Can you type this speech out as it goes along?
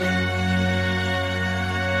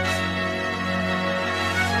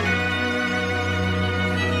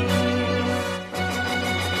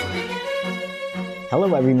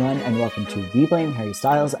Hello, everyone, and welcome to We Blame Harry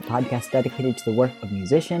Styles, a podcast dedicated to the work of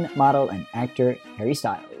musician, model, and actor Harry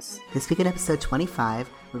Styles. This week in episode 25,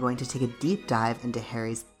 we're going to take a deep dive into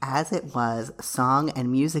Harry's As It Was song and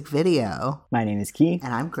music video. My name is Key.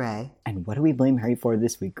 And I'm Gray. And what do we blame Harry for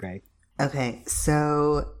this week, Gray? Okay,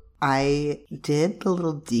 so I did the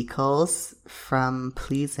little decals from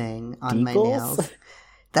Pleasing on my nails.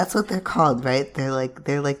 That's what they're called, right? They're like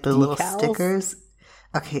the Decals? Little stickers.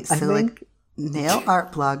 Okay, so nail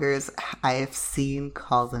art bloggers I have seen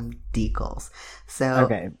call them decals. So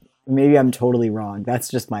okay, maybe I'm totally wrong. That's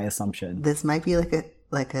just my assumption. This might be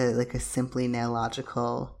like a Simply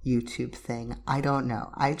Nailogical YouTube thing. I don't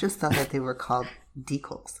know. I just thought that they were called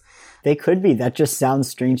decals. They could be. That just sounds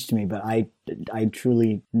strange to me, but I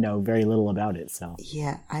truly know very little about it. So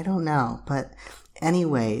yeah, I don't know. But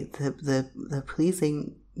anyway, the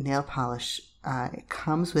Pleasing nail polish it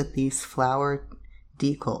comes with these flower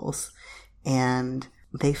decals, and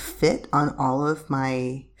they fit on all of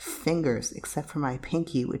my fingers except for my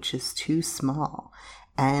pinky, which is too small.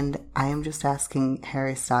 And I am just asking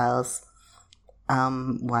Harry Styles,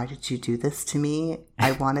 why did you do this to me?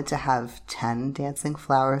 I wanted to have 10 dancing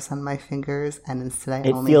flowers on my fingers, and instead I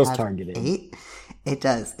only have targeted. 8. It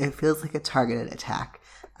does. It feels like a targeted attack.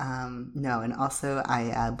 No, and also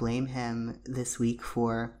I blame him this week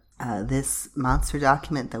for this monster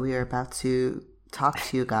document that we are about to talk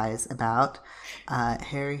to you guys about.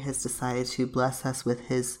 Harry has decided to bless us with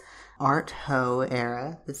his art ho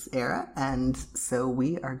era, and so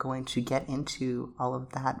we are going to get into all of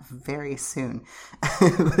that very soon.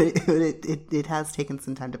 but it has taken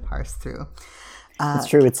some time to parse through. It's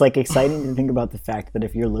true. It's like exciting to think about the fact that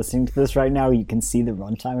if you're listening to this right now, you can see the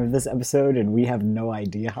runtime of this episode, and we have no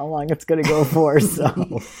idea how long it's going to go for.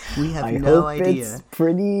 So we have I no hope idea. It's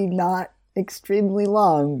pretty not extremely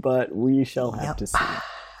long, but we shall have to see.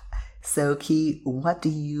 So, Key, what do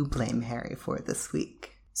you blame Harry for this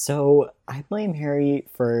week? So I blame Harry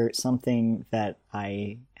for something that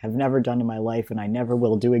I have never done in my life and I never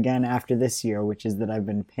will do again after this year, which is that I've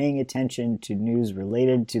been paying attention to news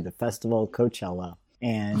related to the festival Coachella.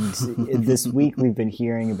 And this week we've been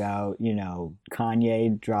hearing about,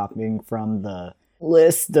 Kanye dropping from the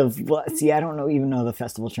list of, I don't even know the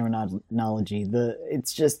festival terminology.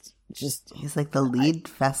 It's just he's like the lead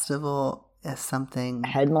festival something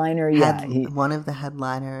headliner. One of the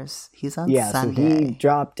headliners. He's on Sunday. So he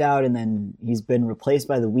dropped out and then he's been replaced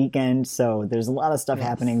by The Weeknd. So there's a lot of stuff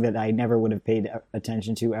happening that I never would have paid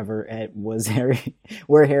attention to ever.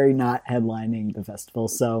 Were Harry not headlining the festival.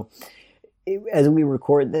 So as we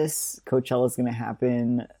record this, Coachella is going to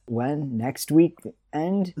happen when? Next week?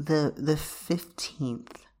 And the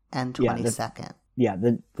 15th and 22nd.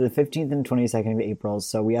 The 15th and 22nd of April.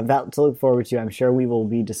 So we have that to look forward to. I'm sure we will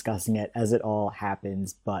be discussing it as it all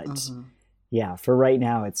happens. But for right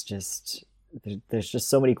now, it's just, there's just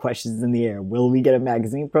so many questions in the air. Will we get a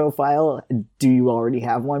magazine profile? Do you already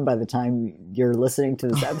have one by the time you're listening to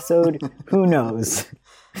this episode? Who knows?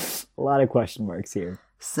 A lot of question marks here.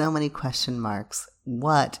 So many question marks.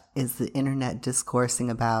 What is the internet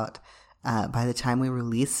discoursing about by the time we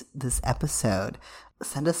release this episode?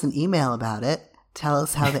 Send us an email about it. Tell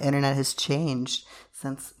us how the internet has changed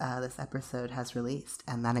since this episode has released.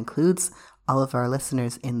 And that includes all of our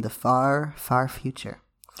listeners in the far, far future.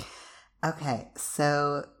 Okay,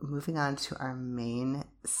 so moving on to our main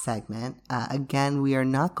segment. Again, we are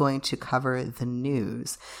not going to cover the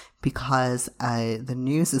news because the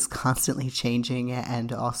news is constantly changing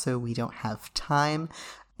and also we don't have time.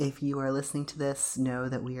 If you are listening to this, know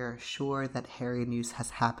that we are sure that Harry news has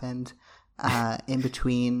happened in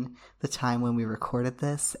between the time when we recorded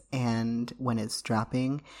this and when it's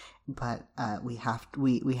dropping, but we have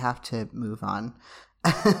to move on.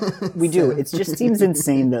 We do. It just seems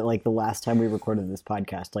insane that the last time we recorded this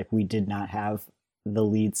podcast, we did not have the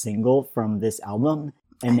lead single from this album,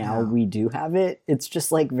 and now we do have it. It's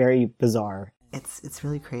just very bizarre. It's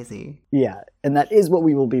really crazy. Yeah, and that is what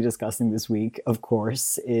we will be discussing this week, of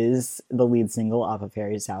course, is the lead single off of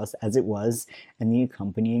Harry's House, As It Was, and the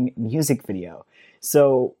accompanying music video.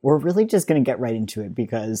 So we're really just going to get right into it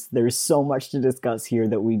because there's so much to discuss here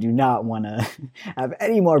that we do not want to have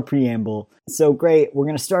any more preamble. So great, we're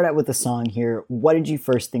going to start out with the song here. What did you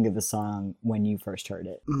first think of the song when you first heard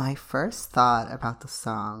it? My first thought about the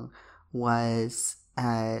song was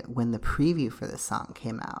when the preview for the song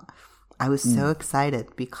came out. I was so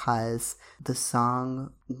excited because the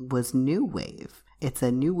song was new wave. It's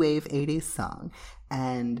a new wave 80s song.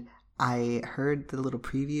 And I heard the little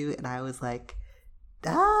preview and I was freaking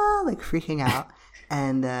out.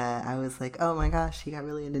 And I was like, oh my gosh, he got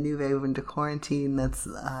really into new wave into quarantine. That's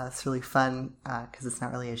it's really fun because it's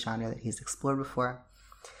not really a genre that he's explored before.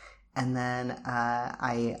 And then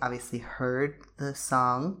I obviously heard the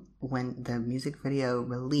song when the music video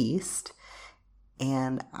released,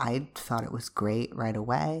 and I thought it was great right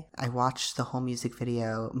away. I watched the whole music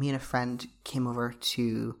video. Me and a friend came over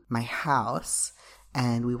to my house,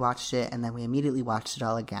 and we watched it, and then we immediately watched it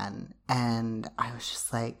all again. And I was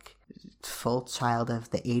just like, full child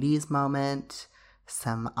of the 80s moment,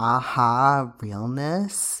 some aha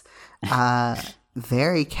realness,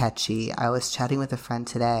 very catchy. I was chatting with a friend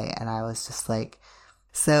today, and I was just like,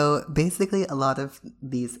 so basically a lot of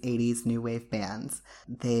these 80s new wave bands,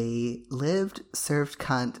 they lived, served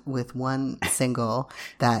cunt with one single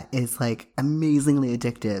that is like amazingly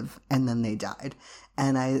addictive, and then they died.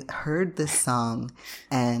 And I heard this song,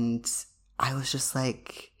 and I was just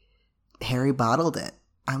like, Harry bottled it.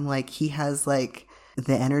 I'm like, he has like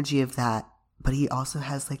the energy of that, but he also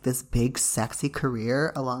has like this big sexy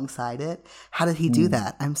career alongside it. How did he do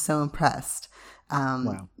that? I'm so impressed.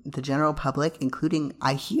 Wow. The general public, including,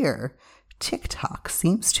 I hear, TikTok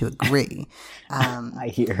seems to agree.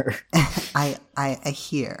 I hear. I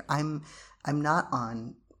hear. I'm not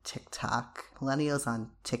on TikTok. Millennials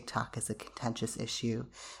on TikTok is a contentious issue,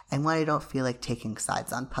 and one I don't feel like taking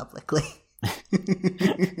sides on publicly.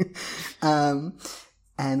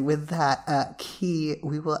 And with that, Key,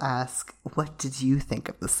 we will ask, what did you think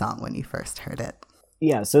of the song when you first heard it?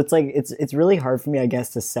 Yeah, so it's like it's really hard for me, I guess,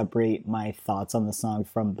 to separate my thoughts on the song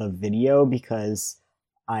from the video because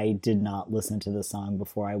I did not listen to the song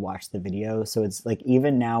before I watched the video. So it's like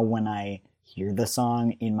even now when I hear the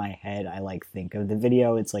song in my head, I like think of the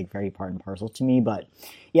video. It's like very part and parcel to me. But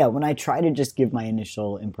yeah, when I try to just give my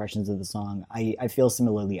initial impressions of the song, I feel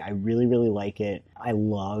similarly. I really, really like it. I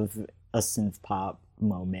love a synth pop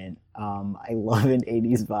moment. I love an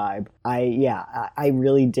 80s vibe. I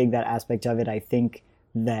really dig that aspect of it. I think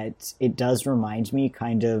that it does remind me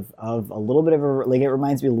kind of a little bit of it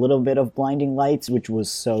reminds me a little bit of Blinding Lights, which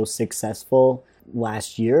was so successful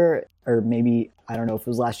last year, or maybe, I don't know if it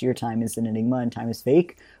was last year, Time is an Enigma and Time is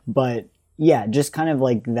Fake, but yeah, just kind of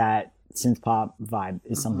like that synth pop vibe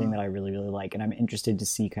is something that I really, really like, and I'm interested to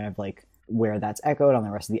see kind of like where that's echoed on the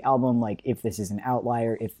rest of the album, like if this is an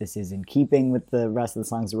outlier, if this is in keeping with the rest of the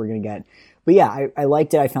songs that we're going to get. But yeah, I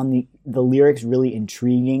liked it. I found the lyrics really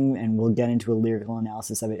intriguing, and we'll get into a lyrical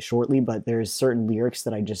analysis of it shortly, but there's certain lyrics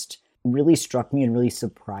that I just really struck me and really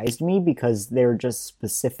surprised me because they're just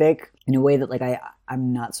specific in a way that like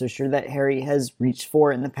I'm not so sure that Harry has reached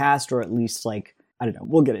for in the past, or at least like, I don't know,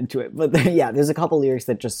 we'll get into it. But yeah, there's a couple lyrics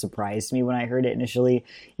that just surprised me when I heard it initially.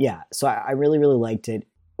 Yeah, so I really, really liked it.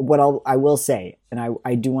 What I will say, and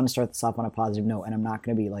I do want to start this off on a positive note, and I'm not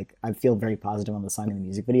going to be like, I feel very positive on the song and the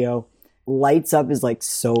music video. Lights Up is like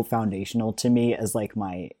so foundational to me as like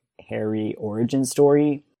my Harry origin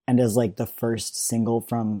story and as like the first single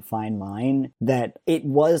from Fine Line, that it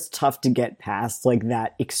was tough to get past like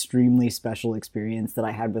that extremely special experience that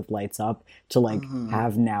I had with Lights Up to like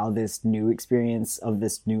have now this new experience of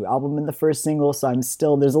this new album in the first single. So I'm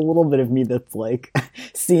still, there's a little bit of me that's like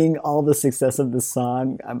seeing all the success of the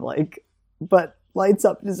song. I'm like, but Lights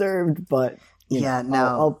Up deserved, but yeah,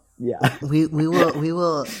 no, yeah. We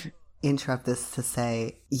will interrupt this to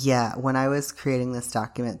say, yeah, when I was creating this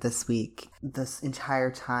document this week, this entire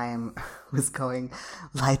time was going,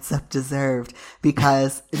 Lights Up deserved,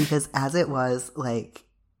 because as it was, like,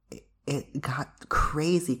 it got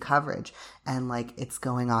crazy coverage, and like it's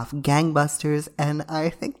going off gangbusters, and I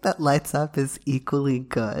think that Lights Up is equally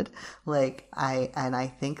good. Like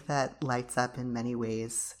I think that Lights Up in many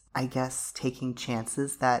ways, I guess, taking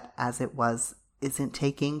chances that As It Was isn't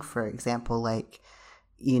taking. For example, like,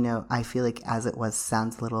 you know, I feel like As It Was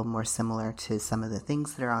sounds a little more similar to some of the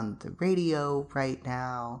things that are on the radio right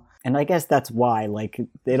now. And I guess that's why, like,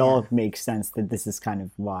 it all makes sense that this is kind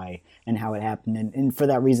of why and how it happened. And for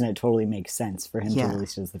that reason, it totally makes sense for him to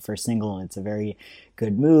release it as the first single. And it's a very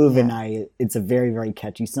good move. And it's a very, very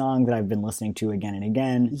catchy song that I've been listening to again and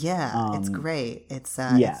again. Yeah, it's great.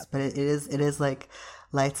 But it is like,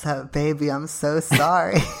 Lights Up, baby, I'm so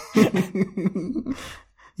sorry.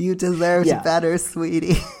 You deserved better,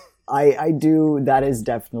 sweetie. I do. That is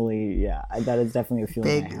definitely, that is definitely a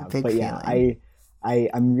feeling I have. But yeah, feeling.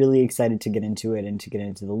 I'm really excited to get into it and to get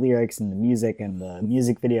into the lyrics and the music and the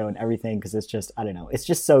music video and everything, because it's just, I don't know, it's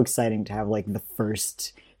just so exciting to have like the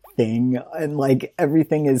first thing, and like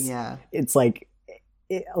everything is, it's like,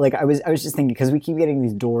 like I was just thinking, because we keep getting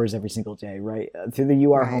these doors every single day, right? Through the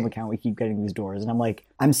UR home account, we keep getting these doors, and I'm like,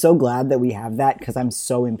 I'm so glad that we have that, because I'm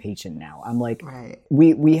so impatient now. I'm like,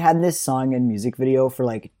 we had this song and music video for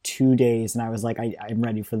like 2 days, and I was like, I'm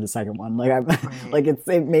ready for the second one. Like I'm like it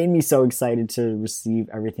made me so excited to receive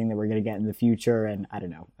everything that we're gonna get in the future, and I don't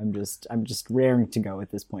know, I'm just raring to go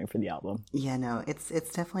at this point for the album. Yeah, no, it's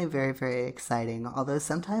definitely very, very exciting. Although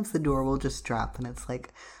sometimes the door will just drop, and it's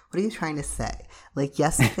like, what are you trying to say? Like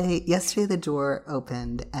yesterday the door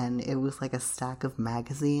opened and it was like a stack of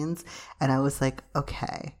magazines, and I was like,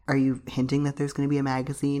 okay, are you hinting that there's going to be a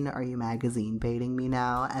magazine? Are you magazine baiting me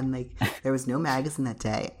now? And like, there was no magazine that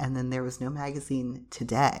day, and then there was no magazine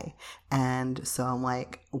today, and so I'm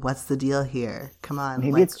like, what's the deal here? Come on.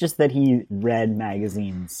 Maybe it's just that he read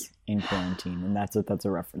magazines in quarantine, and that's what that's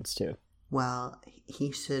a reference to. Well,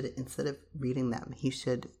 he should, instead of reading them, he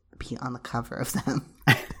should be on the cover of them.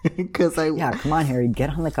 Come on, Harry, get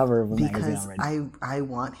on the cover of a magazine already. Because I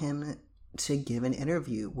want him to give an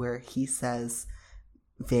interview where he says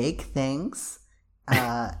vague things,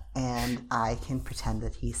 and I can pretend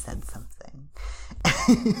that he said something.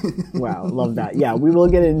 Wow, love that. Yeah, we will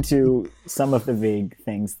get into some of the vague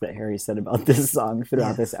things that Harry said about this song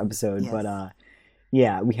throughout this episode, but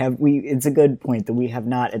yeah, it's a good point that we have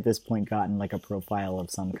not at this point gotten like a profile of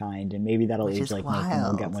some kind, and maybe that'll age like Nathan.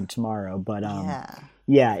 We'll get one tomorrow, but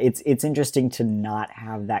yeah, it's interesting to not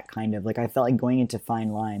have that kind of, like, I felt like going into Fine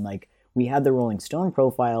Line, like we had the Rolling Stone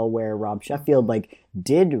profile where Rob Sheffield like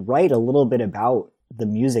did write a little bit about the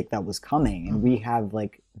music that was coming, and we have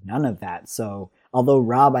like none of that. So although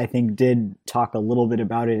Rob, I think, did talk a little bit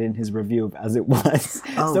about it in his review of As It Was,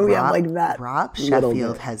 so we have like that. Rob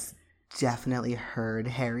Sheffield has definitely heard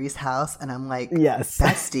Harry's House, and I'm like, yes,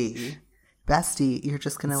 bestie, you're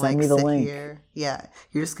just gonna send like me the sit link. here. Yeah,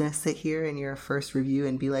 you're just gonna sit here in your first review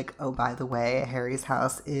and be like, oh, by the way, Harry's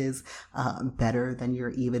House is better than you're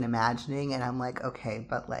even imagining. And I'm like, okay,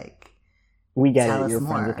 but like, we get it. You're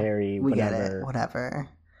friends with Harry. We get it. Whatever.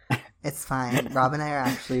 It's fine. Rob and I are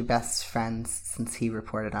actually best friends since he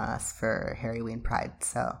reported on us for Harryween Pride.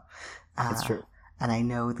 So that's true. And I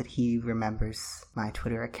know that he remembers my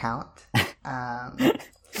Twitter account.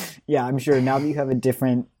 Yeah, I'm sure now that you have a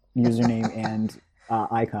different username and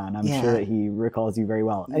icon, I'm sure that he recalls you very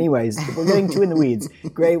well. Anyways, we're getting too in the weeds.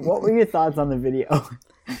 Gray, what were your thoughts on the video?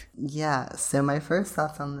 Yeah, so my first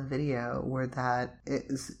thoughts on the video were that it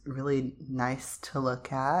was really nice to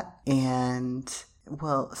look at. And,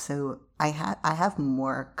 well, so I have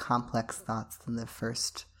more complex thoughts than the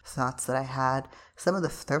first thoughts that I had. Some of the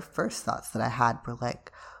first thoughts that I had were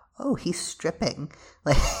like, oh, he's stripping.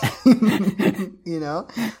 Like, you know,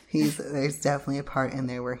 there's definitely a part in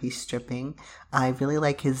there where he's stripping. I really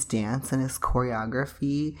like his dance and his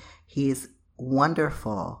choreography. He's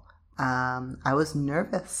wonderful. I was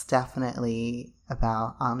nervous, definitely,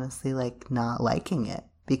 about honestly, like, not liking it,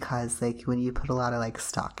 because like when you put a lot of like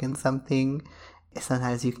stock in something,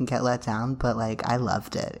 sometimes you can get let down, but like I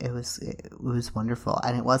loved it. It was wonderful,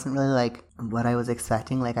 and it wasn't really like what I was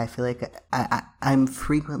expecting. Like I feel like I'm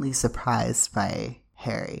frequently surprised by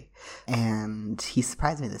Harry, and he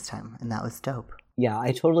surprised me this time, and that was dope. Yeah,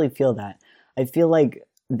 I totally feel that. I feel like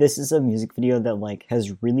this is a music video that like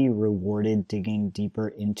has really rewarded digging deeper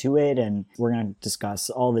into it, and we're going to discuss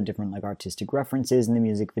all the different like artistic references in the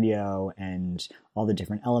music video and all the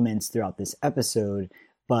different elements throughout this episode.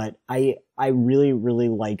 But I really, really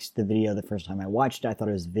liked the video the first time I watched it. I thought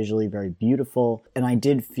it was visually very beautiful, and I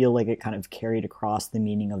did feel like it kind of carried across the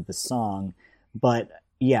meaning of the song. But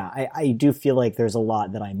yeah, I do feel like there's a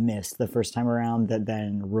lot that I missed the first time around that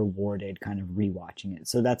then rewarded kind of rewatching it.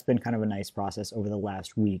 So that's been kind of a nice process over the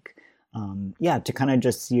last week. To kind of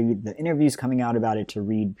just see the interviews coming out about it, to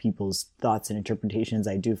read people's thoughts and interpretations.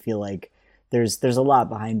 I do feel like there's a lot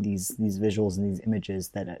behind these visuals and these images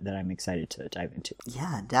that I'm excited to dive into.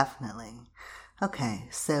 Yeah, definitely. Okay,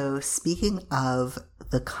 so speaking of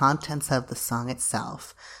the contents of the song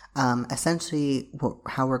itself, essentially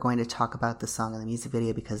how we're going to talk about the song and the music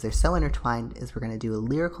video, because they're so intertwined, is we're going to do a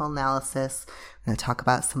lyrical analysis, we're going to talk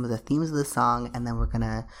about some of the themes of the song, and then we're going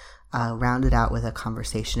to round it out with a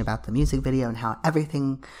conversation about the music video and how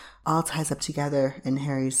everything all ties up together in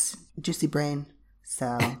Harry's juicy brain.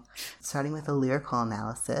 So, starting with a lyrical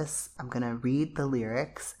analysis, I'm going to read the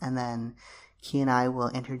lyrics, and then Key and I will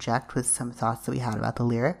interject with some thoughts that we had about the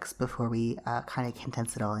lyrics before we kind of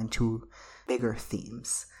condense it all into bigger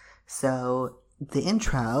themes. So, the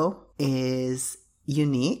intro is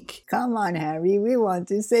unique. Come on, Harry, we want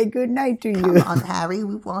to say goodnight to you. Come on, Harry,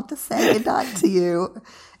 we want to say goodnight to you.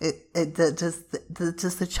 Does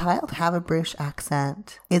the child have a British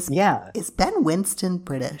accent? Is Ben Winston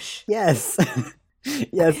British? Yes.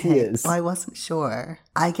 Yes, he is. Well, I wasn't sure.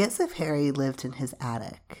 I guess if Harry lived in his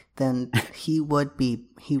attic, then he would be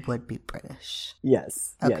British.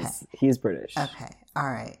 Yes, Okay. yes, he's British. Okay, all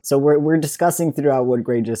right. So we're discussing throughout what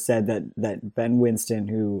Gray just said that Ben Winston,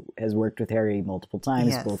 who has worked with Harry multiple times,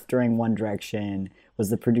 Yes. both during One Direction, was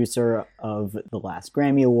the producer of the last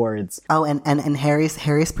Grammy Awards. Oh, and Harry's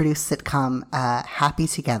produced sitcom Happy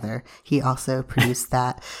Together. He also produced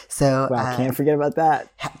that. So Wow, can't forget about that.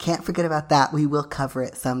 Can't forget about that. We will cover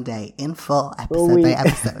it someday in full, Will episode we? by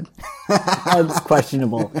episode. That's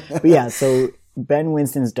questionable. But yeah, so Ben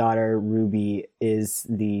Winston's daughter, Ruby, is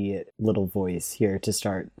the little voice here to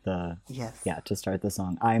start the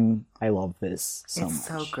song. I love this so much. It's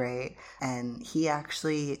so great. And he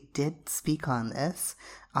actually did speak on this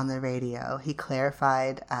on the radio. He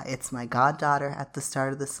clarified, it's my goddaughter at the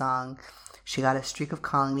start of the song. She got a streak of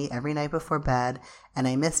calling me every night before bed, and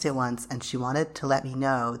I missed it once, and she wanted to let me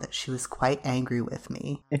know that she was quite angry with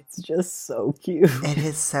me. It's just so cute. It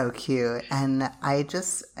is so cute. And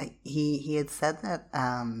he had said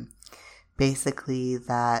that basically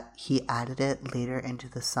that he added it later into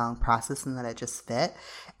the song process and that it just fit.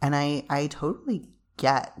 And I totally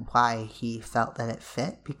get why he felt that it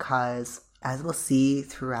fit, because as we'll see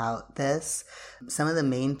throughout this, some of the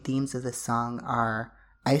main themes of this song are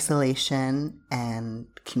isolation and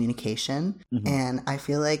communication. Mm-hmm. And I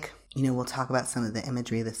feel like, we'll talk about some of the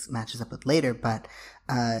imagery this matches up with later, but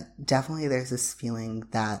definitely there's this feeling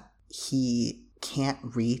that he can't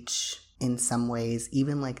reach in some ways,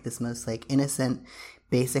 even like this most like innocent,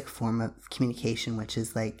 basic form of communication, which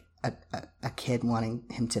is like a kid wanting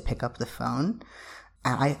him to pick up the phone.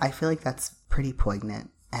 I feel like that's pretty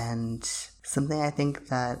poignant, and something I think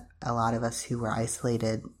that a lot of us who were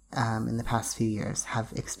isolated in the past few years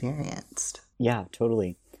have experienced. Yeah,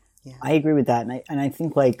 totally. Yeah. I agree with that. And I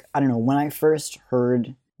think, like, I don't know, when I first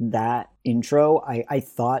heard that intro, I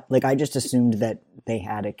thought, like, I just assumed that they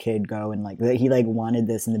had a kid go and, like, that he, like, wanted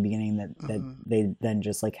this in the beginning, that they then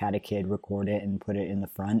just, like, had a kid record it and put it in the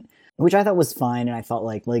front, which I thought was fine. And I thought,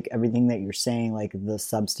 like everything that you're saying, like, the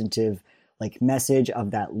substantive, like, message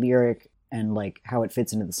of that lyric and, like, how it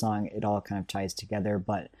fits into the song, it all kind of ties together.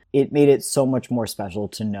 But it made it so much more special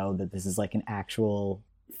to know that this is, like, an actual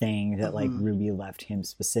thing that, like, Ruby left him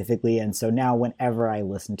specifically. And so now whenever I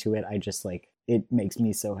listen to it, I just, like, it makes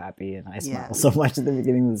me so happy, and I smile so much at the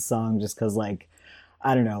beginning of the song, just because, like,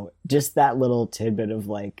 I don't know, just that little tidbit of,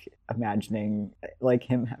 like, imagining, like,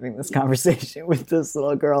 him having this conversation with this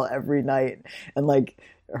little girl every night, and, like,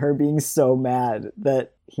 her being so mad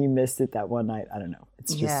that he missed it that one night. I don't know.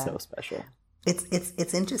 It's just so special.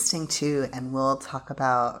 It's interesting too, and we'll talk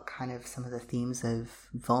about kind of some of the themes of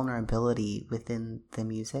vulnerability within the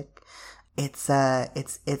music. It's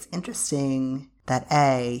interesting that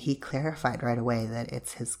he clarified right away that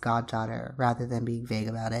it's his goddaughter rather than being vague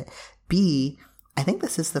about it. B, I think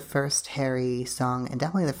this is the first Harry song, and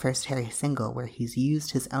definitely the first Harry single, where he's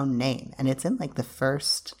used his own name, and it's in like the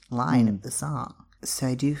first line of the song. So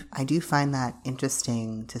I do find that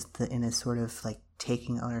interesting, just in a sort of like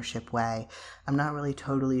taking ownership way. I'm not really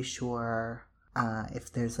totally sure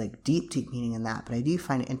if there's like deep meaning in that, but I do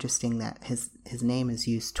find it interesting that his name is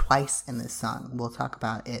used twice in this song. We'll talk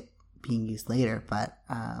about it being used later, but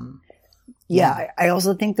I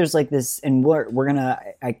also think there's like this, and we're gonna,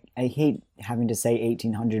 I hate having to say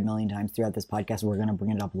 1,800 million times throughout this podcast, we're gonna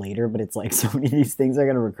bring it up later, but it's like so many of these things are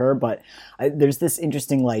gonna recur. But there's this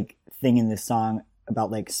interesting like thing in this song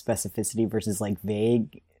about like specificity versus like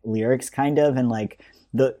vague lyrics, kind of, and like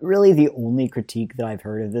the only critique that I've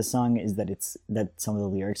heard of this song is that some of the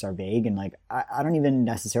lyrics are vague, and like I don't even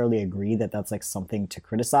necessarily agree that that's like something to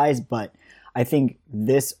criticize, but I think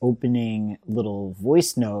this opening little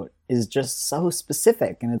voice note is just so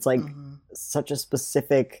specific, and it's like such a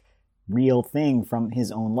specific real thing from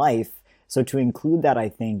his own life. So to include that, I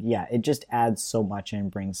think, it just adds so much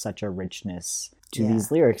and brings such a richness to these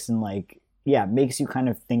lyrics, and like, makes you kind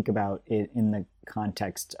of think about it in the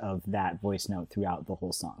context of that voice note throughout the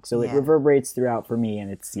whole song. So it reverberates throughout for me,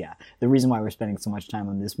 and it's, the reason why we're spending so much time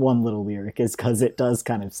on this one little lyric is because it does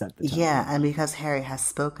kind of set the tone. Yeah, and because Harry has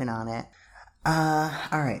spoken on it. All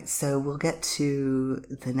right, so we'll get to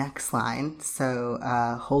the next line. So,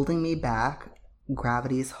 holding me back,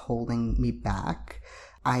 gravity's holding me back.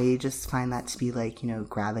 I just find that to be like,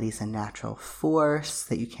 gravity's a natural force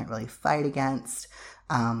that you can't really fight against.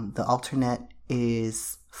 The alternate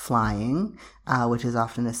is flying, which is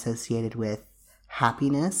often associated with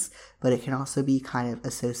happiness, but it can also be kind of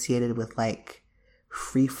associated with like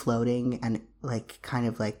free floating and like kind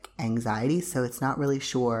of like anxiety. So it's not really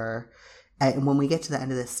sure. And when we get to the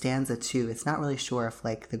end of this stanza too, it's not really sure if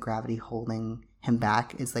like the gravity holding him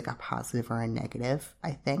back is like a positive or a negative,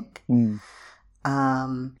 I think.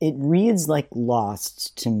 It reads like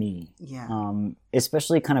Lost to me. Yeah.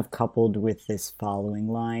 Especially kind of coupled with this following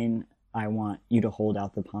line, I want you to hold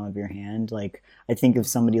out the palm of your hand. Like, I think of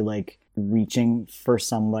somebody like reaching for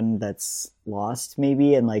someone that's lost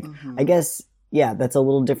maybe. And like, I guess, yeah, that's a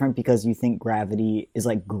little different because you think gravity is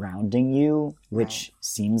like grounding you, which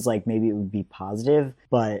seems like maybe it would be positive.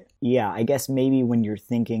 But yeah, I guess maybe when you're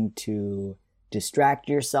thinking to distract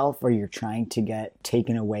yourself or you're trying to get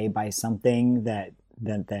taken away by something that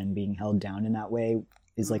then being held down in that way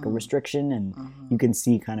is like a restriction. And you can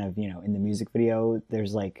see kind of, you know, in the music video,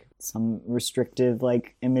 there's like some restrictive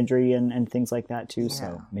like imagery and things like that too.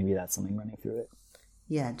 So maybe that's something running through it.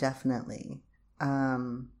 Yeah, definitely.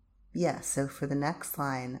 So for the next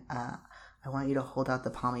line, I want you to hold out the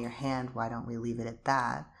palm of your hand. Why don't we leave it at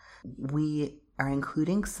that? We are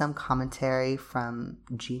including some commentary from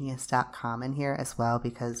Genius.com in here as well,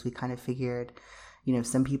 because we kind of figured, you know,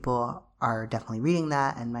 some people are definitely reading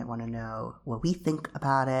that and might want to know what we think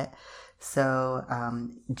about it. So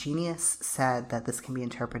Genius said that this can be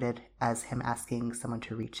interpreted as him asking someone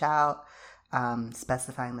to reach out.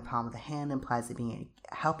 Specifying the palm of the hand implies it being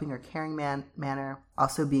a helping or caring manner.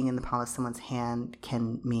 Also, being in the palm of someone's hand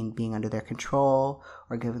can mean being under their control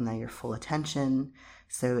or giving them your full attention.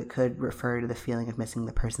 So it could refer to the feeling of missing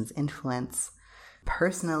the person's influence.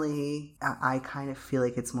 Personally, I kind of feel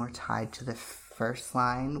like it's more tied to the first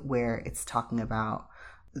line where it's talking about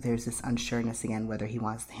there's this unsureness again, whether he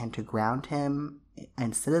wants the hand to ground him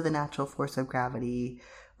instead of the natural force of gravity,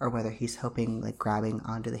 or whether he's hoping like grabbing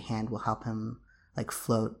onto the hand will help him like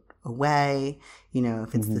float away, you know,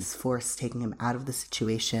 if it's this force taking him out of the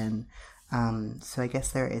situation. So I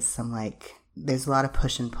guess there is some like, there's a lot of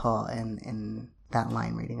push and pull in that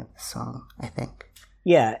line reading of the song, I think.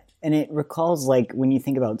 Yeah, and it recalls like when you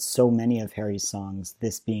think about so many of Harry's songs,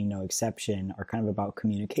 this being no exception, are kind of about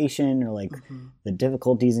communication or like the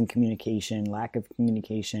difficulties in communication, lack of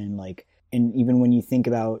communication, like, and even when you think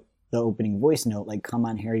about the opening voice note, like, come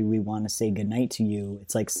on, Harry, we want to say goodnight to you.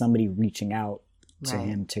 It's like somebody reaching out to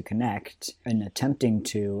him to connect and attempting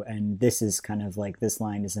to, and this is kind of like, this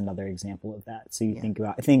line is another example of that. So you think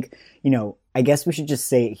about, I think, you know, I guess we should just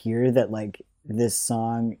say it here that like this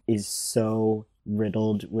song is so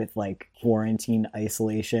riddled with like quarantine,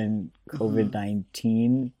 isolation,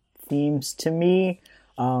 COVID-19 themes to me.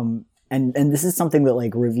 And this is something that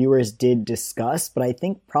like reviewers did discuss, but I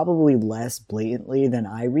think probably less blatantly than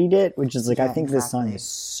I read it, which is like, I think this song is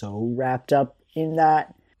so wrapped up in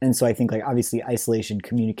that. And so I think like obviously isolation,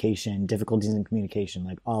 communication, difficulties in communication,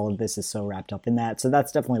 like all of this is so wrapped up in that. So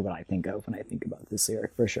that's definitely what I think of when I think about this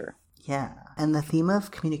lyric for sure. Yeah. And the theme of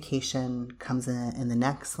communication comes in the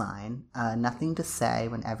next line, nothing to say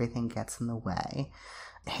when everything gets in the way.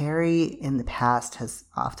 Harry in the past has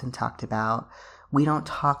often talked about, we don't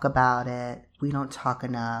talk about it, we don't talk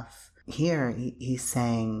enough. Here he's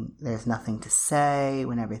saying there's nothing to say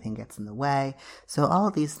when everything gets in the way. So all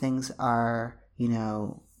of these things are, you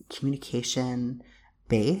know, communication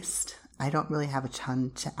based. I don't really have a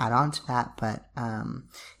ton to add on to that, but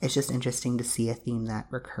it's just interesting to see a theme that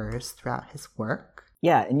recurs throughout his work.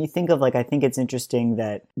 Yeah, and you think of like, I think it's interesting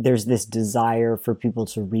that there's this desire for people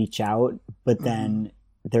to reach out, but then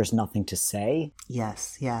there's nothing to say.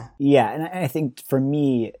 Yes, yeah. Yeah, and I think for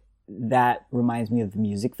me, that reminds me of the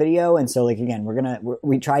music video. And so like, again,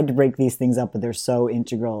 we tried to break these things up, but they're so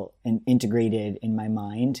integral and integrated in my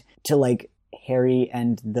mind to like Harry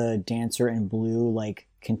and the dancer in blue, like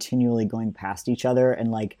continually going past each other,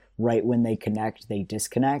 and like right when they connect, they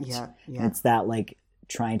disconnect. Yeah. It's that like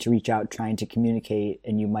trying to reach out, trying to communicate,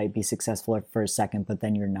 and you might be successful for a second, but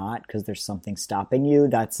then you're not because there's something stopping you.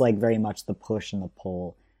 That's like very much the push and the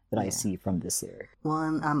pull that I see from this lyric. Well,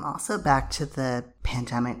 and also back to the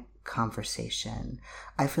pandemic conversation,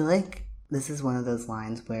 I feel like this is one of those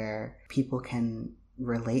lines where people can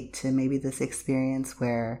relate to maybe this experience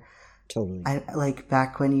where totally, like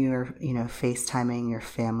back when you're, you know, FaceTiming your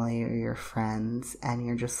family or your friends and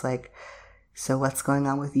you're just like, so what's going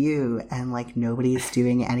on with you? And like nobody's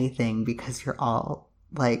doing anything because you're all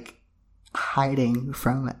like hiding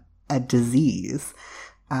from a disease.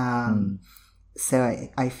 So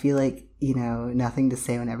I feel like, you know, nothing to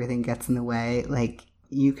say when everything gets in the way. Like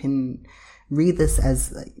you can read this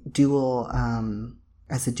as a dual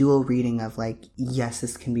reading of like, yes,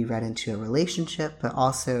 this can be read into a relationship, but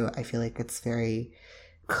also I feel like it's very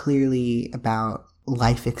clearly about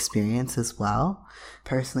life experience as well.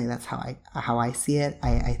 Personally, that's how I see it.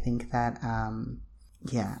 I think that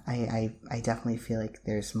Yeah, I definitely feel like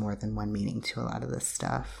there's more than one meaning to a lot of this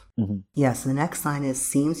stuff. Mm-hmm. Yeah, so the next line is,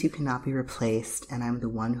 seems you cannot be replaced, and I'm the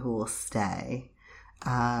one who will stay.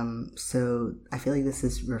 So I feel like this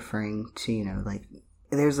is referring to, you know, like,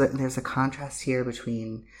 there's a contrast here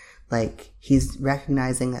between, like, he's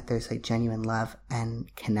recognizing that there's, like, genuine love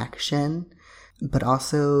and connection, but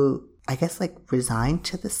also, I guess, like, resigned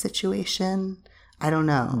to the situation. I don't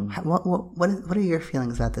know. What are your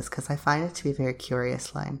feelings about this? Because I find it to be a very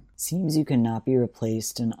curious line. Seems you cannot be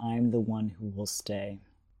replaced, and I'm the one who will stay.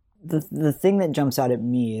 The thing that jumps out at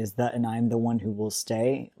me is that "and I'm the one who will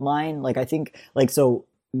stay" line. Like, I think, like, so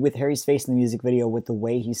with Harry's face in the music video, with the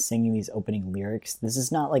way he's singing these opening lyrics, this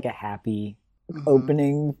is not like a happy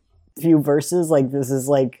opening few verses. Like, this is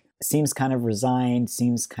like, seems kind of resigned,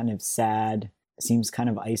 seems kind of sad, seems kind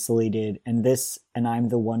of isolated. And this "and I'm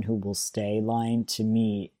the one who will stay" line to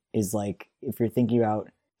me is like, if you're thinking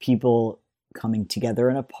about people coming together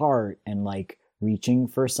and apart and like reaching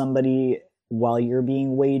for somebody while you're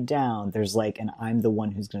being weighed down, there's like "and I'm the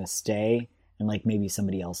one who's gonna stay," and like maybe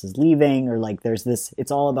somebody else is leaving, or like there's this,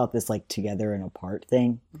 it's all about this like together and apart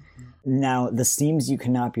thing. Now the "seems you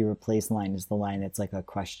cannot be replaced" line is the line that's like a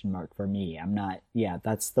question mark for me. I'm not, yeah,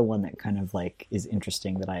 that's the one that kind of like is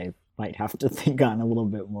interesting, that I might have to think on a little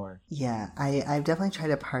bit more. Yeah, I've definitely tried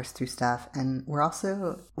to parse through stuff, and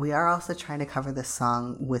we are also trying to cover this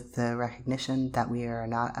song with the recognition that we are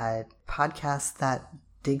not a podcast that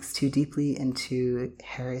digs too deeply into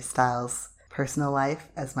Harry Styles' personal life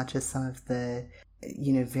as much as some of the,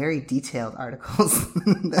 you know, very detailed articles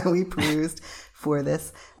that we perused for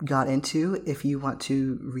this got into. If you want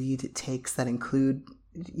to read takes that include,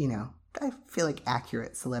 you know, I feel like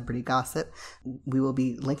accurate celebrity gossip, we will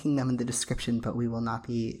be linking them in the description, but we will not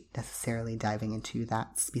be necessarily diving into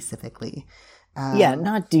that specifically. Yeah,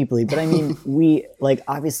 not deeply, but I mean, we, like,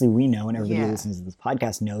 obviously we know, and everybody who listens to this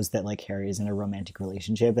podcast knows that, like, Harry is in a romantic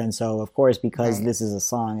relationship, and so, of course, because this is a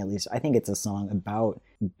song, at least I think it's a song about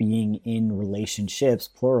being in relationships,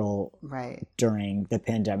 plural, during the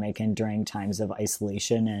pandemic and during times of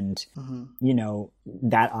isolation, and, you know,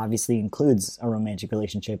 that obviously includes a romantic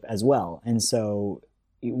relationship as well. And so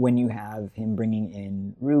when you have him bringing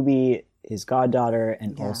in Ruby, his goddaughter,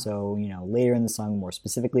 and also, you know, later in the song, more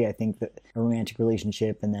specifically, I think that a romantic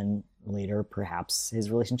relationship, and then later perhaps his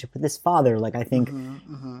relationship with his father. Like, I think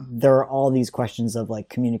there are all these questions of like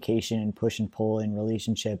communication and push and pull in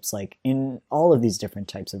relationships, like in all of these different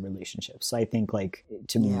types of relationships. So I think, like,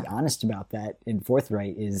 to be honest about that and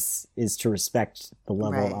forthright is to respect the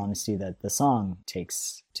level of honesty that the song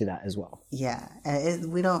takes to that as well. Yeah,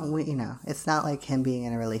 we you know, it's not like him being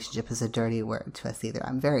in a relationship is a dirty word to us either.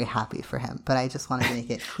 I'm very happy for him, but I just wanted to make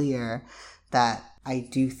it clear that I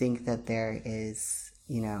do think that there is,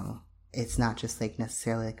 you know, it's not just like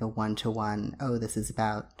necessarily like a one-to-one, oh, this is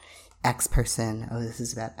about X person, oh, this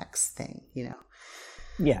is about X thing, you know?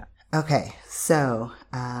 Yeah. Okay, so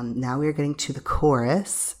now we're getting to the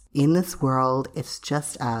chorus. In this world, it's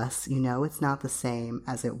just us. You know, it's not the same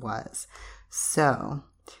as it was. So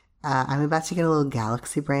I'm about to get a little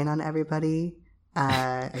galaxy brain on everybody.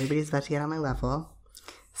 Everybody's about to get on my level.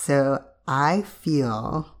 So I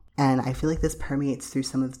feel like this permeates through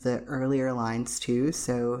some of the earlier lines too,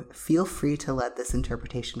 so feel free to let this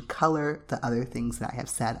interpretation color the other things that I have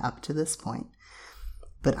said up to this point.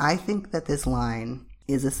 But I think that this line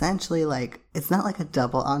is essentially like, it's not like a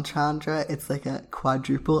double entendre, it's like a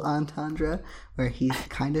quadruple entendre, where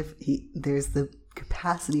there's the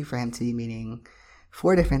capacity for him to be meaning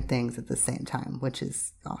 4 different things at the same time, which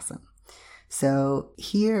is awesome. So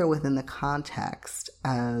here, within the context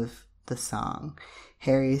of the song,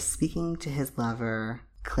 Harry is speaking to his lover,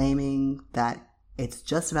 claiming that it's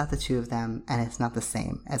just about the two of them and it's not the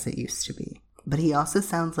same as it used to be. But he also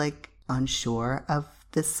sounds like unsure of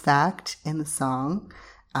this fact in the song,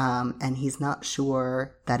 and he's not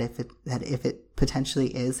sure that if it potentially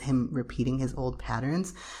is him repeating his old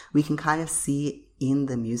patterns. We can kind of see in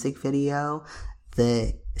the music video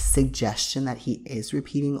the suggestion that he is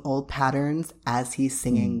repeating old patterns as he's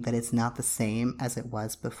singing that it's not the same as it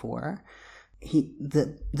was before.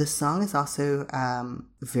 The song is also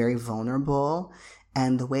very vulnerable,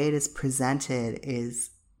 and the way it is presented is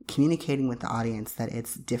communicating with the audience that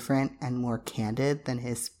it's different and more candid than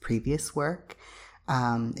his previous work.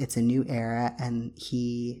 It's a new era, and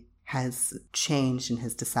he has changed and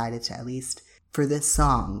has decided to, at least for this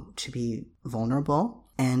song, to be vulnerable.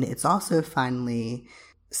 And it's also finally,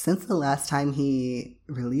 since the last time he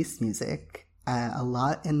released music, a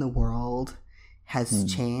lot in the world has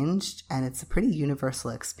changed, and it's a pretty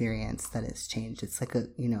universal experience that has changed. It's like a,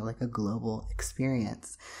 you know, like a global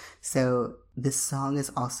experience. So this song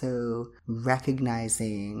is also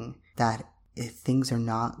recognizing that if things are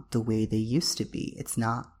not the way they used to be, it's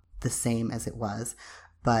not the same as it was,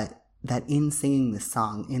 but that in singing this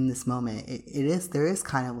song in this moment, there is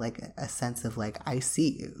kind of like a sense of like, I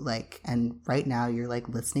see you, like, and right now you're like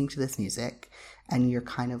listening to this music and you're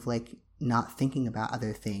kind of like not thinking about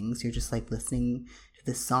other things. You're just like listening to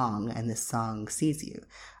this song, and this song sees you.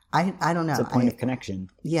 I don't know. It's a point of connection.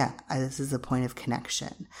 Yeah, this is a point of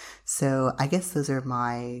connection. So I guess those are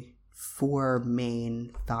my 4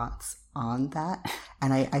 main thoughts on that.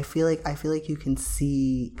 And I feel like you can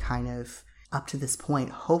see kind of up to this point,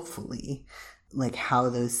 hopefully, like how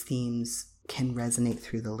those themes can resonate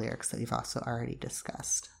through the lyrics that we've also already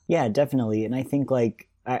discussed. Yeah, definitely. And I think like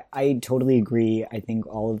I totally agree. I think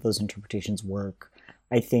all of those interpretations work.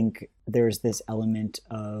 I think there's this element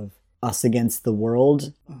of us against the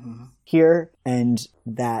world here, and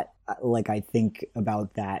that like I think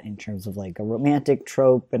about that in terms of like a romantic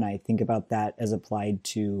trope, and I think about that as applied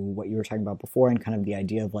to what you were talking about before, and kind of the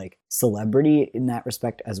idea of like celebrity in that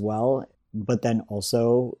respect as well. But then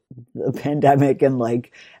also the pandemic and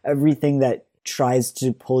like everything that tries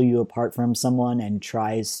to pull you apart from someone and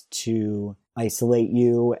tries to isolate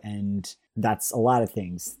you, and that's a lot of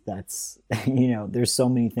things. That's, you know, there's so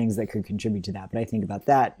many things that could contribute to that. But I think about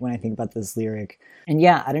that when I think about this lyric. And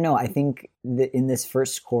yeah, I don't know, I think that in this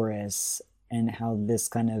first chorus and how this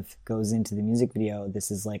kind of goes into the music video,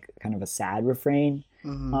 this is like kind of a sad refrain.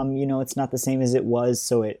 You know, it's not the same as it was,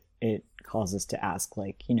 so it calls us to ask,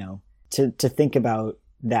 like, you know, to think about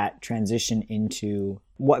that transition into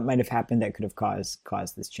what might have happened that could have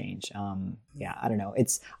caused this change. Yeah, I don't know.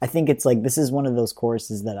 I think it's like, this is one of those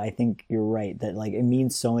choruses that I think you're right, that like it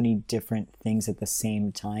means so many different things at the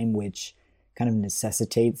same time, which kind of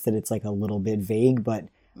necessitates that it's like a little bit vague, but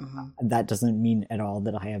that doesn't mean at all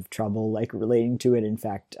that I have trouble like relating to it. In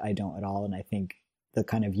fact, I don't at all. And I think the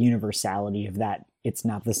kind of universality of that it's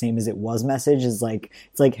not the same as it was message is like,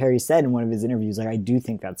 it's like Harry said in one of his interviews, like I do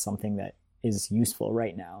think that's something that is useful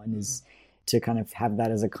right now, and is to kind of have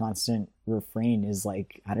that as a constant refrain is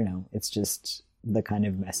like, I don't know, it's just the kind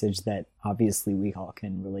of message that obviously we all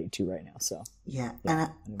can relate to right now. So yeah.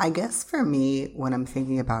 And I guess for me, when I'm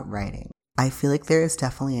thinking about writing, I feel like there is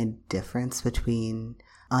definitely a difference between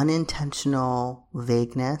unintentional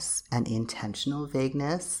vagueness and intentional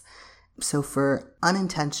vagueness. So for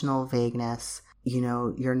unintentional vagueness, you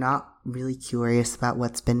know, you're not really curious about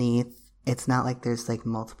what's beneath. It's not like there's like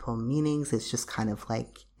multiple meanings. It's just kind of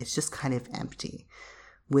like, it's just kind of empty.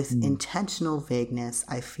 With intentional vagueness,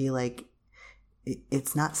 I feel like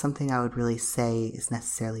it's not something I would really say is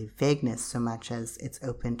necessarily vagueness so much as it's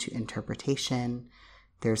open to interpretation.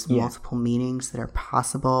 There's multiple meanings that are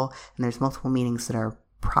possible, and there's multiple meanings that are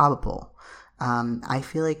probable. I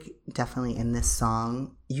feel like definitely in this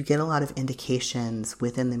song, you get a lot of indications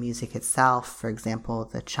within the music itself. For example,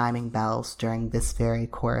 the chiming bells during this very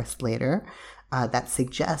chorus later, that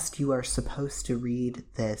suggest you are supposed to read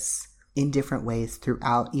this in different ways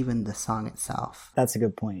throughout even the song itself. That's a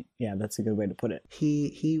good point. Yeah, that's a good way to put it.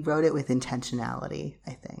 He wrote it with intentionality,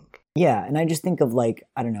 I think. Yeah, and I just think of like,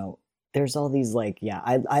 I don't know, there's all these like, yeah,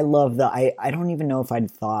 I love I don't even know if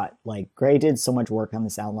I'd thought, like, Gray did so much work on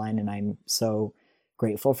this outline, and I'm so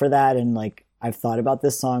grateful for that. And like, I've thought about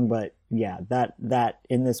this song, but yeah, that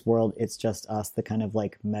in this world, it's just us, the kind of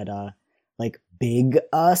like meta, like big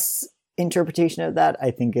us interpretation of that,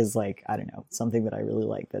 I think is like, I don't know, something that I really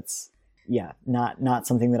like. That's, yeah, not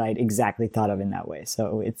something that I'd exactly thought of in that way.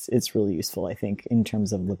 So it's really useful, I think, in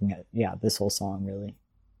terms of looking at, yeah, this whole song really.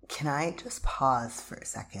 Can I just pause for a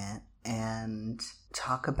second and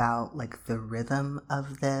talk about like the rhythm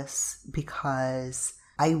of this? Because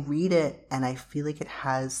I read it and I feel like it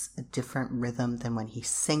has a different rhythm than when he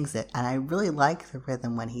sings it. And I really like the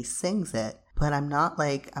rhythm when he sings it, but I'm not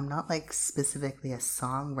like specifically a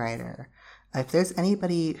songwriter. If there's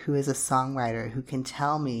anybody who is a songwriter who can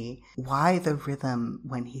tell me why the rhythm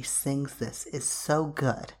when he sings this is so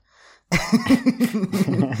good.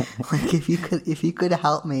 Like if you could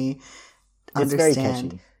help me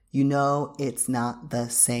understand, you know, it's not the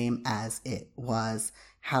same as it was.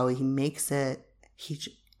 How he makes it,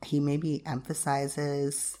 he maybe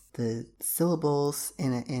emphasizes the syllables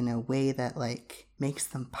in a way that like makes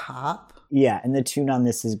them pop. Yeah, and the tune on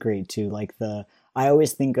this is great too. Like I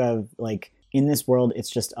always think of like, in this world, it's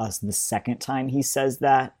just us. The second time he says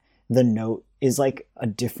that, the note is like a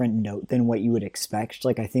different note than what you would expect.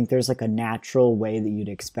 Like, I think there's like a natural way that you'd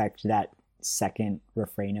expect that second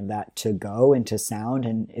refrain of that to go into sound,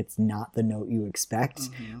 and it's not the note you expect,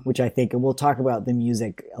 which I think, and we'll talk about the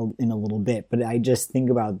music in a little bit, but I just think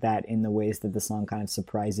about that in the ways that the song kind of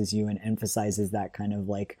surprises you and emphasizes that kind of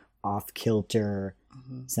like off-kilter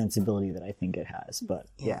sensibility that I think it has. But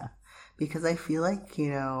yeah. Because I feel like,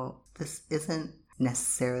 you know, this isn't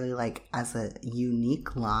necessarily like as a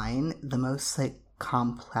unique line the most like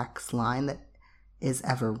complex line that is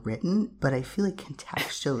ever written, but I feel like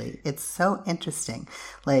contextually it's so interesting.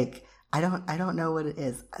 Like I don't know what it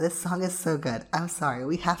is. This song is so good. I'm sorry,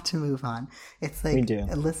 we have to move on. It's like,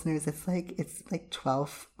 listeners, it's like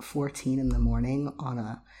 12:14 in the morning on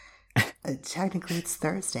a technically it's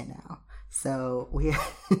Thursday now. So we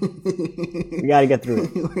got to get through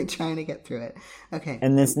it. We're trying to get through it. Okay.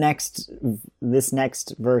 And this next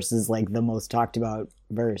verse is like the most talked about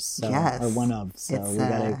verse, so, or one of. So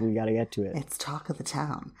we gotta get to it. It's talk of the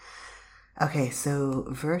town. Okay, so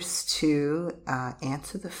verse 2,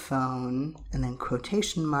 answer the phone, and then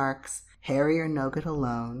quotation marks. Harry, you're no good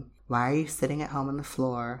alone. Why are you sitting at home on the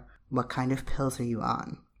floor? What kind of pills are you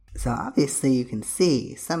on? So obviously you can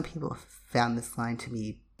see some people found this line to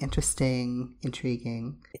be interesting,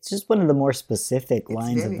 intriguing. It's just one of the more specific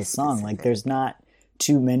lines of the song. Specific. Like there's not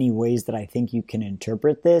too many ways that I think you can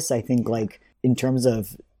interpret this. I think like in terms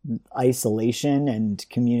of isolation and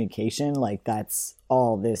communication, like that's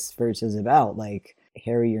all this verse is about. Like,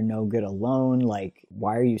 Harry, you're no good alone. Like,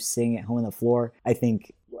 why are you sitting at home on the floor? I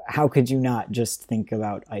think, how could you not just think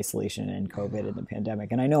about isolation and COVID and the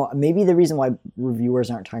pandemic? And I know maybe the reason why reviewers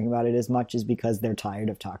aren't talking about it as much is because they're tired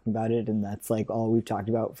of talking about it, and that's like all we've talked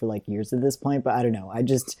about for like years at this point. But I don't know.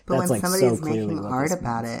 But when somebody's making art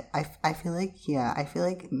about it, I feel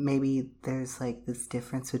like maybe there's like this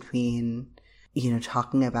difference between, you know,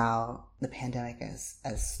 talking about the pandemic as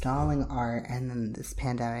stalling art, and then this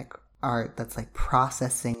pandemic art that's like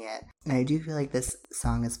processing it. And I do feel like this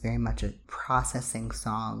song is very much a processing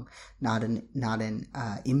song, not an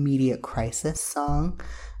immediate crisis song,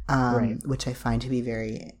 right. Which I find to be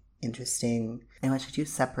very interesting, and which I do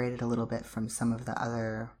separate it a little bit from some of the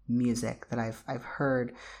other music that I've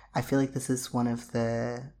heard. I feel like this is one of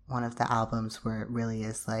the albums where it really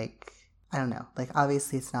is like, I don't know, like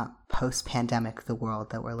obviously it's not post-pandemic the world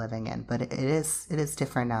that we're living in, but it is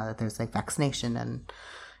different now that there's like vaccination and,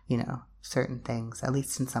 you know, certain things, at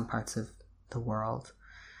least in some parts of the world.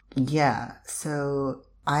 Yeah, so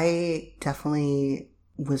I definitely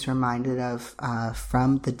was reminded of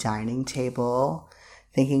From the Dining Table,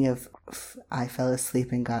 thinking of I fell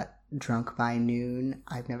asleep and got drunk by noon.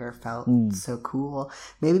 I've never felt so cool.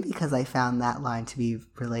 Maybe because I found that line to be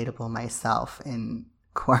relatable myself in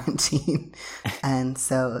quarantine. And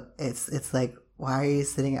so it's like, why are you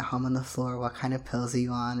sitting at home on the floor? What kind of pills are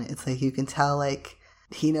you on? It's like you can tell like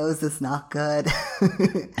he knows it's not good.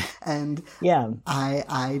 And yeah,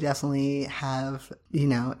 I definitely have, you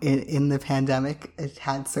know, in the pandemic, it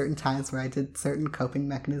had certain times where I did certain coping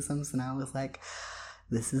mechanisms and I was like,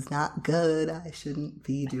 this is not good. I shouldn't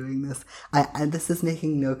be doing this. And this is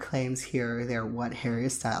making no claims here or there what Harry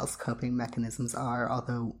Styles' coping mechanisms are,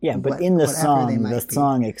 although but in the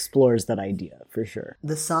song explores that idea for sure.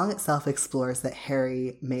 The song itself explores that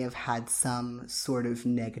Harry may have had some sort of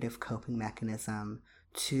negative coping mechanism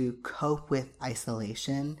to cope with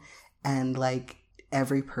isolation, and like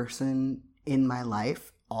every person in my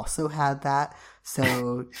life also had that.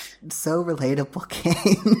 So relatable,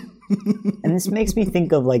 Kane. And this makes me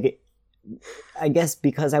think of like, I guess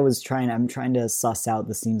because I'm trying to suss out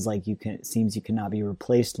the seems you cannot be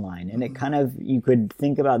replaced line. And it kind of, you could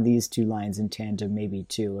think about these two lines in tandem maybe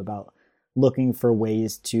too, about looking for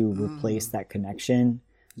ways to replace that connection.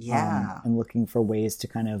 Yeah. And looking for ways to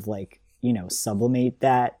kind of like, you know, sublimate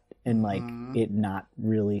that and like it not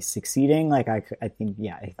really succeeding. Like I think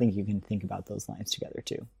you can think about those lines together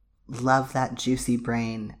too. Love that juicy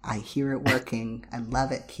brain. I hear it working. I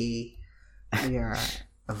love it, Key. We are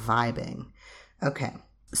vibing. Okay,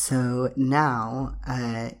 so now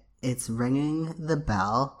it's ringing the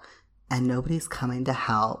bell and nobody's coming to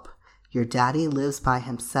help. Your daddy lives by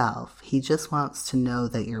himself. He just wants to know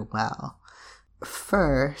that you're well.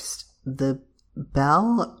 First, the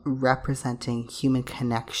bell representing human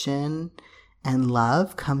connection and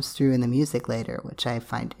love comes through in the music later, which I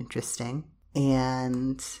find interesting.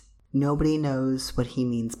 And nobody knows what he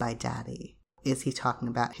means by daddy. Is he talking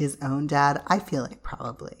about his own dad? I feel like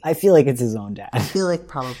probably. I feel like it's his own dad. I feel like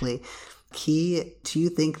probably. Key, do you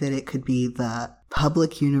think that it could be the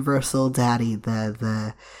public universal daddy,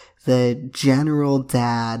 the general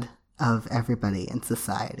dad of everybody in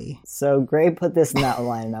society? So Gray put this in that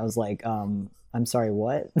line and I was like, I'm sorry,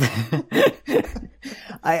 what?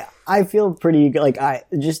 I feel pretty good. Like, I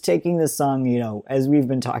just taking this song, you know, as we've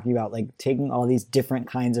been talking about, like taking all these different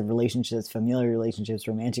kinds of relationships, familiar relationships,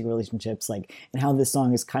 romantic relationships, like, and how this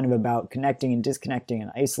song is kind of about connecting and disconnecting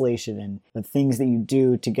and isolation and the things that you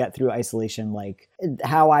do to get through isolation. Like,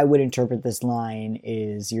 how I would interpret this line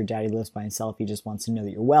is, your daddy lives by himself, he just wants to know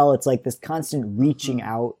that you're well. It's like this constant reaching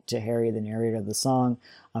out to Harry, the narrator of the song.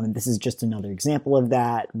 And this is just another example of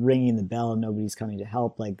that. Ringing the bell, nobody's coming to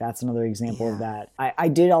help. Like, that's another example of that. I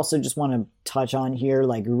did also just want to touch on here,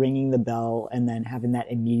 like ringing the bell and then having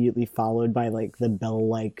that immediately followed by like the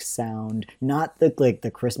bell-like sound. Not the like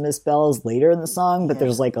the Christmas bells later in the song, but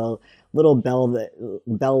there's like a little bell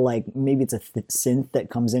like maybe it's a synth that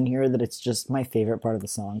comes in here that it's just my favorite part of the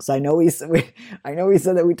song. So I know we said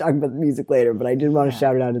that we talked about the music later, but I did want to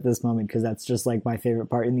shout it out at this moment because that's just like my favorite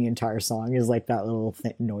part in the entire song is like that little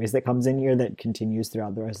noise that comes in here that continues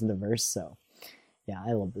throughout the rest of the verse. So yeah,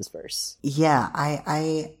 I love this verse. Yeah,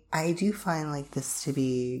 I do find like this to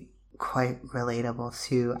be quite relatable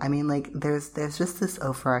too. I mean, like there's just this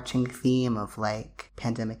overarching theme of like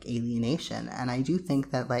pandemic alienation, and I do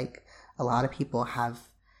think that like a lot of people have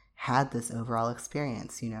had this overall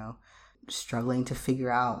experience, you know, struggling to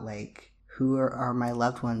figure out like who are my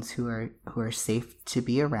loved ones who are safe to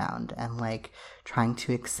be around, and like trying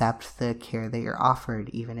to accept the care that you're offered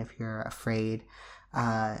even if you're afraid,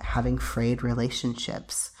 having frayed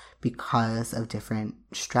relationships because of different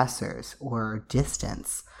stressors or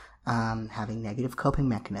distance, having negative coping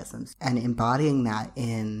mechanisms, and embodying that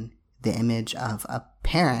in the image of a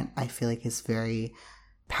parent, I feel like is very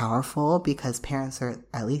powerful, because parents are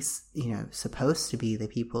at least, you know, supposed to be the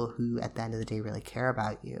people who at the end of the day really care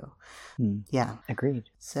about you. Yeah. Agreed.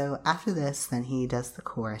 So after this, then he does the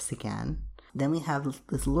chorus again. Then we have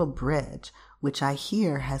this little bridge, which I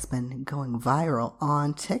hear has been going viral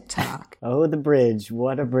on TikTok. Oh, the bridge.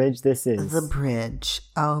 What a bridge this is. The bridge.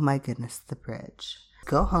 Oh my goodness, the bridge.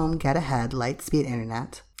 Go home, get ahead, light speed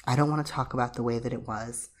internet. I don't want to talk about the way that it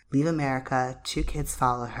was. Leave America, 2 kids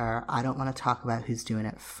follow her. I don't want to talk about who's doing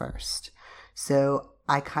it first. So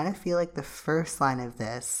I kind of feel like the first line of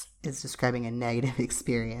this is describing a negative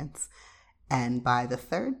experience. And by the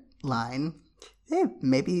third line,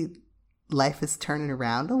 maybe life is turning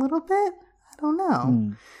around a little bit. I don't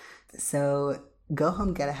know. So go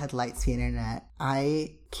home, get ahead, light speed internet.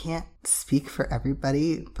 I can't speak for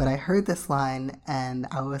everybody, but I heard this line and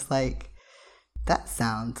I was like, that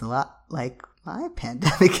sounds a lot like my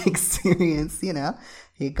pandemic experience, you know.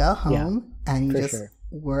 You go home and you just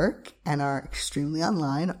work and are extremely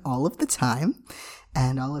online all of the time.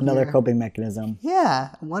 And all of another coping mechanism.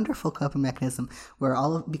 Yeah, wonderful coping mechanism where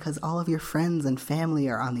because all of your friends and family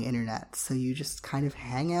are on the internet. So you just kind of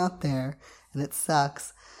hang out there and it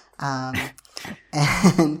sucks. And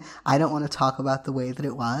I don't want to talk about the way that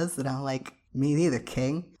it was. And I'm like, me neither,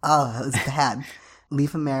 King. Oh, that was bad.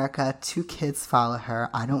 Leave America, 2 kids follow her.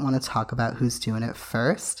 I don't want to talk about who's doing it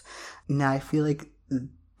first. Now, I feel like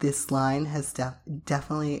this line has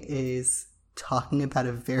definitely is talking about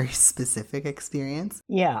a very specific experience.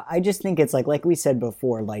 Yeah, I just think it's like we said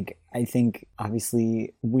before, like, I think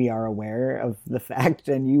obviously we are aware of the fact,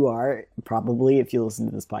 and you are probably, if you listen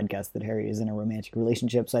to this podcast, that Harry is in a romantic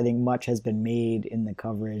relationship. So I think much has been made in the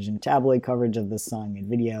coverage and tabloid coverage of this song and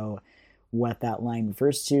video, what that line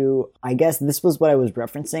refers to. I guess this was what I was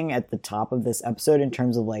referencing at the top of this episode in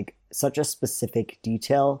terms of like such a specific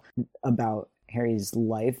detail about Harry's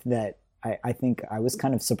life that I think I was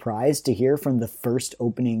kind of surprised to hear from the first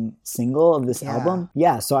opening single of this album.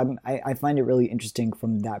 Yeah, so I find it really interesting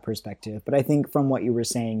from that perspective. But I think from what you were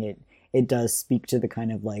saying, it does speak to the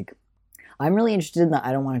kind of like, I'm really interested in the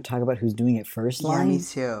I don't want to talk about who's doing it first line. Yeah, me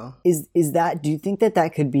too. Is that, do you think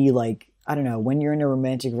that could be like, I don't know, when you're in a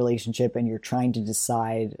romantic relationship and you're trying to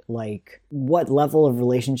decide, like, what level of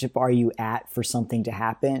relationship are you at for something to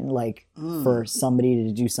happen? Like, for somebody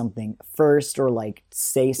to do something first or, like,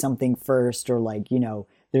 say something first or, like, you know,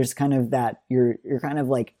 there's kind of that, you're kind of,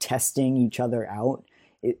 like, testing each other out.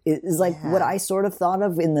 It is, like, what I sort of thought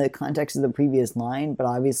of in the context of the previous line, but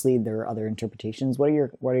obviously there are other interpretations. What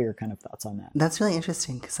are your kind of thoughts on that? That's really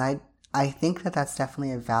interesting because I think that that's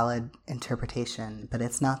definitely a valid interpretation, but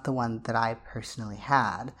it's not the one that I personally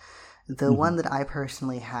had. The one that I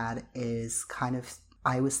personally had is kind of,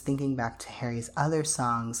 I was thinking back to Harry's other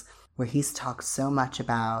songs where he's talked so much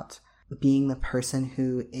about being the person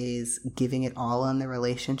who is giving it all in the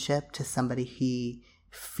relationship to somebody he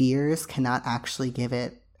fears cannot actually give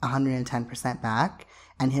it 110% back,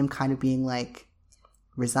 and him kind of being like,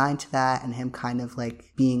 resigned to that, and him kind of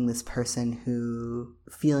like being this person who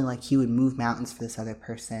feeling like he would move mountains for this other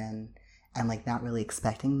person and like not really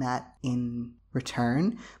expecting that in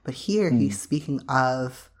return. But here he's speaking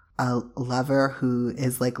of a lover who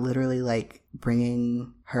is like literally like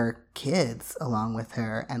bringing her kids along with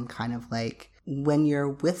her, and kind of like when you're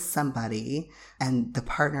with somebody and the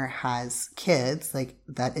partner has kids, like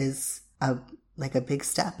that is a big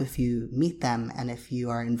step if you meet them and if you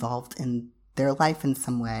are involved in their life in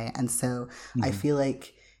some way. And so I feel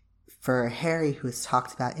like for Harry, who is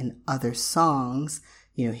talked about in other songs,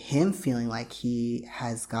 you know, him feeling like he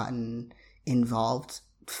has gotten involved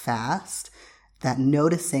fast, that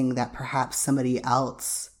noticing that perhaps somebody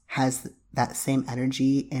else has that same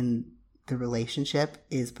energy in the relationship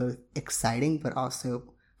is both exciting but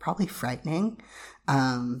also probably frightening.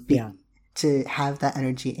 To have that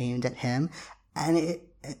energy aimed at him. And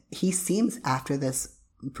he seems after this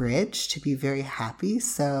bridge to be very happy.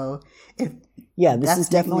 So this is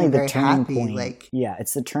definitely the turning happy, point.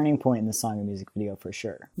 It's the turning point in the song and music video for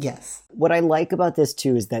sure. Yes. What I like about this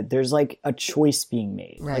too is that there's like a choice being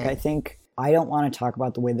made. Right. Like I think I don't want to talk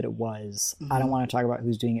about the way that it was. I don't want to talk about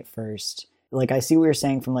who's doing it first. Like I see what you're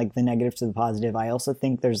saying from like the negative to the positive. I also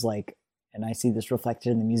think there's like, and I see this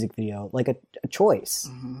reflected in the music video, like a choice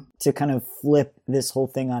to kind of flip this whole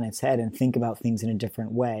thing on its head and think about things in a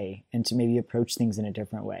different way and to maybe approach things in a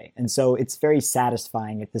different way. And so it's very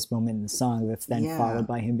satisfying at this moment in the song that's then followed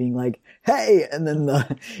by him being like, hey, and then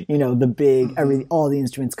the, you know, the big, all the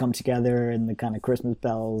instruments come together and the kind of Christmas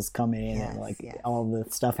bells come in and like all the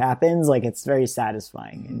stuff happens. Like it's very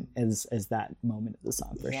satisfying as that moment of the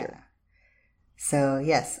song for sure. So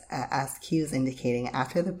yes, as Q's indicating,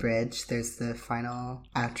 after the bridge, there's the final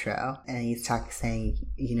outro, and he's saying,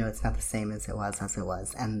 you know, it's not the same as it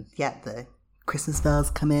was. And the Christmas bells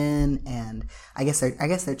come in, and I guess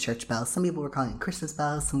they're church bells. Some people were calling it Christmas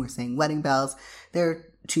bells, some were saying wedding bells. They're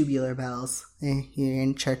tubular bells. You're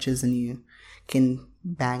in churches and you can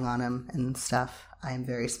bang on them and stuff. I am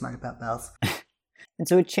very smart about bells. And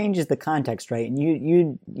so it changes the context, right? And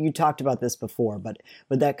you talked about this before, but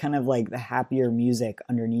that kind of like the happier music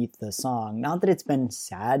underneath the song, not that it's been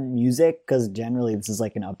sad music, because generally this is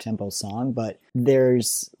like an up-tempo song, but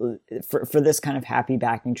there's, for this kind of happy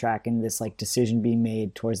backing track and this like decision being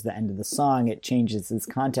made towards the end of the song, it changes its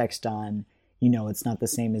context on, you know, it's not the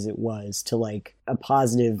same as it was, to like a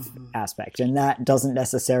positive aspect. And that doesn't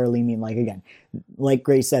necessarily mean, like, again, like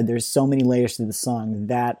Grace said, there's so many layers to the song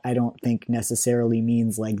that I don't think necessarily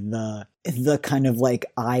means like the kind of like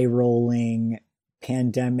eye rolling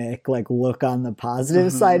pandemic, like look on the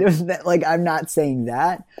positive side of that. Like, I'm not saying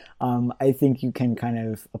that. I think you can kind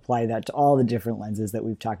of apply that to all the different lenses that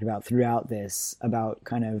we've talked about throughout this, about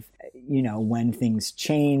kind of, you know, when things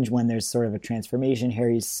change, when there's sort of a transformation.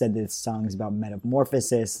 Harry said this song is about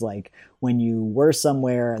metamorphosis, like when you were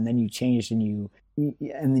somewhere and then you changed and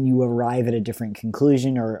then you arrive at a different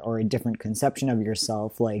conclusion or a different conception of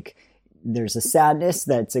yourself. Like, there's a sadness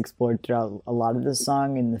that's explored throughout a lot of the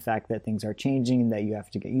song, and the fact that things are changing and that you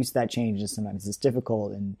have to get used to that change, and sometimes it's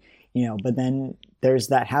difficult, and, you know, but then there's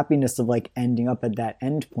that happiness of like ending up at that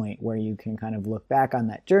end point where you can kind of look back on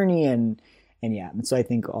that journey and so I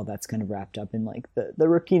think all that's kind of wrapped up in like the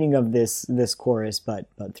repeating of this chorus, but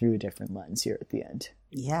through a different lens here at the end.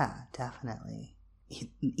 Yeah, definitely.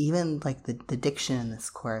 Even like the diction in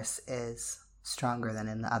this chorus is stronger than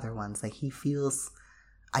in the other ones. Like, he feels,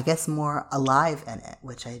 I guess, more alive in it,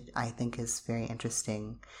 which I think is very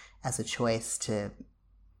interesting as a choice to,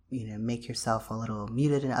 you know, make yourself a little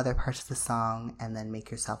muted in other parts of the song and then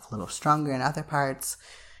make yourself a little stronger in other parts,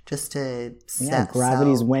 just to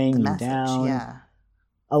gravity's weighing you message down. Yeah.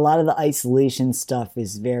 A lot of the isolation stuff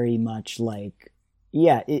is very much like,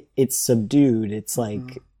 it's subdued. It's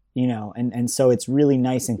like, you know, and so it's really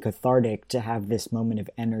nice and cathartic to have this moment of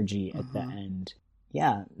energy at the end.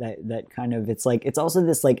 Yeah, that kind of, it's like, it's also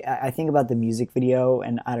this, like, I think about the music video,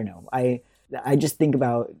 and I don't know, I just think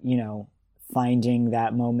about, you know, finding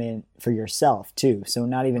that moment for yourself too. So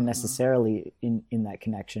not even necessarily in that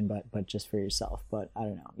connection, but just for yourself. But I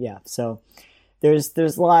don't know. Yeah. So there's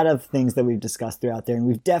a lot of things that we've discussed throughout there, and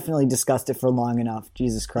we've definitely discussed it for long enough.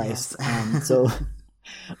 Jesus Christ. Yes.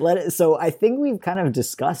 So I think we've kind of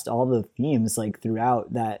discussed all the themes like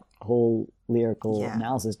throughout that whole lyrical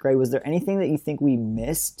analysis. Gray, was there anything that you think we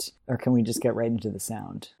missed, or can we just get right into the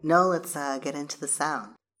sound? No, let's get into the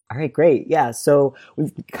sound. All right, great. Yeah, so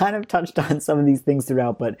we've kind of touched on some of these things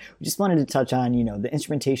throughout, but we just wanted to touch on, you know, the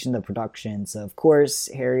instrumentation, the production. So, of course,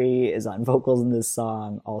 Harry is on vocals in this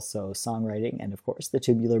song, also songwriting, and, of course, the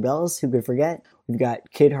Tubular Bells, who could forget. We've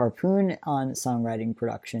got Kid Harpoon on songwriting,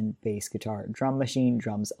 production, bass guitar, drum machine,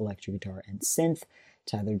 drums, electric guitar, and synth.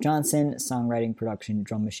 Tyler Johnson, songwriting, production,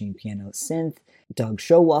 drum machine, piano, synth. Doug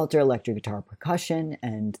Showalter, electric guitar, percussion,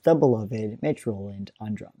 and the beloved Mitch Rowland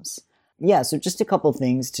on drums. Yeah, so just a couple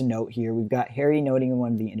things to note here. We've got Harry noting in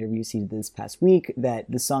one of the interviews he did this past week that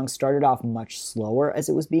the song started off much slower as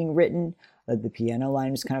it was being written. The piano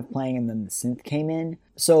line was kind of playing and then the synth came in.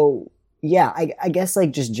 So yeah, I guess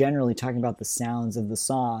like just generally talking about the sounds of the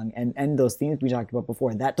song and those themes we talked about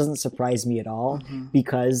before, that doesn't surprise me at all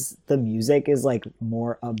because the music is like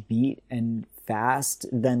more upbeat and fast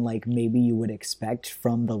than like maybe you would expect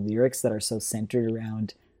from the lyrics that are so centered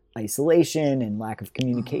around isolation and lack of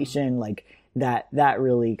communication. Like that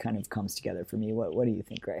really kind of comes together for me. What do you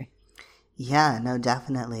think, Ray? Yeah, no,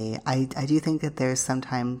 definitely. I do think that there's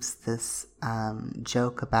sometimes this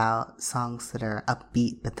joke about songs that are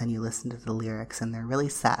upbeat, but then you listen to the lyrics and they're really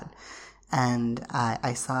sad. And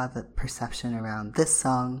I saw the perception around this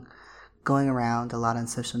song going around a lot on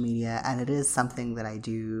social media, and it is something that I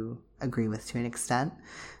do agree with to an extent.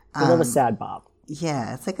 I love a sad bop.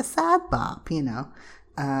 Yeah, it's like a sad bop, you know.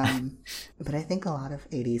 But I think a lot of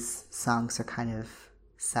 80s songs are kind of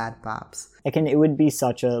sad bops. It would be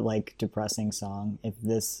such a like depressing song if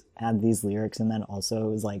this had these lyrics and then also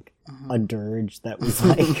it was like a dirge that was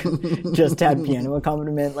like just had piano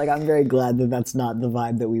accompaniment. Like I'm very glad that that's not the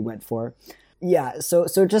vibe that we went for. Yeah, so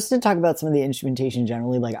just to talk about some of the instrumentation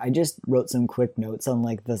generally, like I just wrote some quick notes on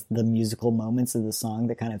like the musical moments of the song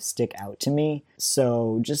that kind of stick out to me.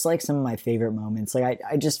 So just like some of my favorite moments, like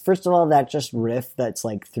I just, first of all, that just riff that's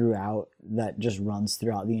like throughout, that just runs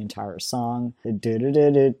throughout the entire song.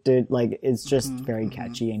 Like it's just very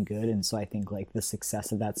catchy and good. And so I think like the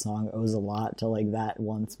success of that song owes a lot to like that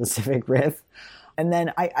one specific riff. And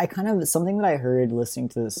then I kind of, something that I heard listening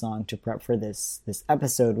to the song to prep for this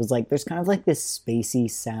episode was like, there's kind of like this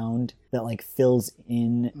spacey sound that like fills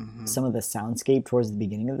in some of the soundscape towards the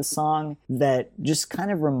beginning of the song that just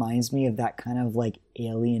kind of reminds me of that kind of like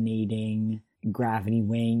alienating, gravity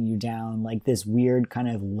weighing you down, like this weird kind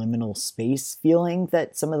of liminal space feeling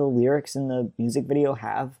that some of the lyrics in the music video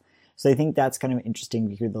have. So I think that's kind of interesting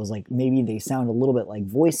to hear those, like maybe they sound a little bit like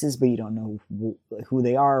voices, but you don't know who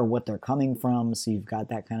they are or what they're coming from. So you've got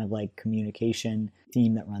that kind of like communication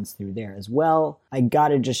theme that runs through there as well. I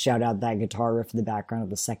gotta just shout out that guitar riff in the background of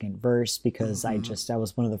the second verse because that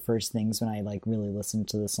was one of the first things when I like really listened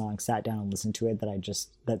to the song, sat down and listened to it,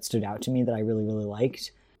 that stood out to me that I really, really liked.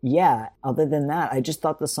 Yeah, other than that, I just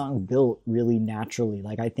thought the song built really naturally.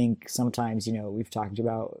 Like, I think sometimes, you know, we've talked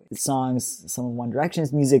about songs, some of One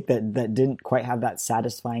Direction's music that didn't quite have that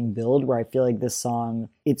satisfying build, where I feel like this song,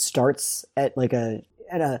 it starts at like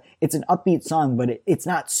it's an upbeat song, but it's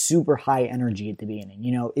not super high energy at the beginning.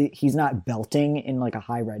 You know, he's not belting in like a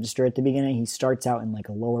high register at the beginning. He starts out in like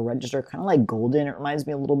a lower register, kind of like Golden. It reminds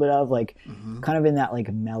me a little bit of like kind of in that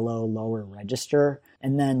like mellow lower register.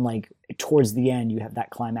 And then like towards the end, you have that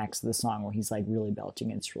climax of the song where he's like really belting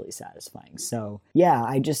and it's really satisfying. So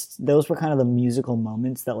yeah, those were kind of the musical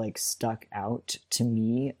moments that like stuck out to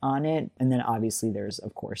me on it. And then obviously there's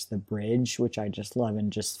of course the bridge, which I just love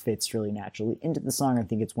and just fits really naturally into the song. I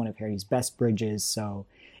think it's one of Harry's best bridges. So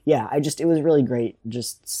yeah, it was really great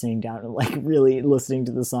just sitting down and like really listening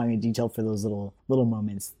to the song in detail for those little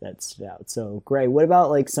moments that stood out. So great. What about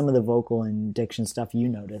like some of the vocal and diction stuff you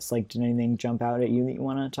noticed? Like, did anything jump out at you that you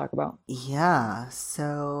want to talk about? Yeah,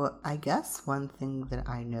 so I guess one thing that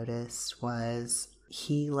I noticed was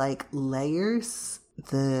he like layers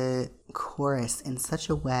the chorus in such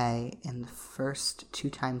a way in the first 2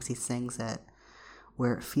 times he sings it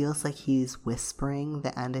where it feels like he's whispering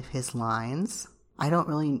the end of his lines. I don't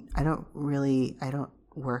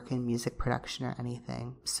work in music production or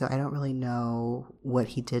anything, so I don't really know what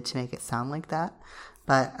he did to make it sound like that.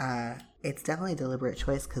 But it's definitely a deliberate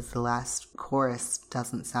choice because the last chorus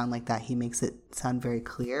doesn't sound like that. He makes it sound very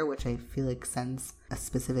clear, which I feel like sends a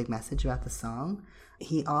specific message about the song.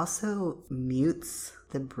 He also mutes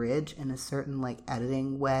the bridge in a certain like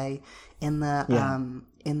editing way. In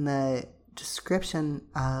the description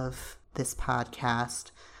of this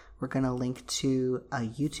podcast, we're going to link to a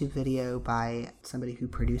YouTube video by somebody who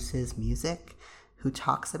produces music, who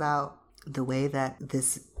talks about the way that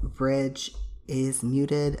this bridge is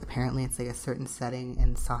muted. Apparently it's like a certain setting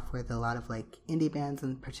in software that a lot of like indie bands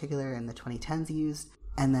in particular in the 2010s used.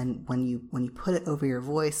 And then when you put it over your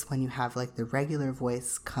voice, when you have like the regular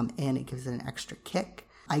voice come in, it gives it an extra kick.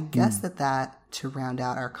 I guess that to round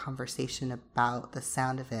out our conversation about the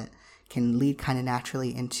sound of it can lead kind of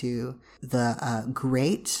naturally into the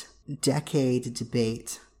great decade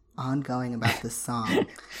debate ongoing about this song.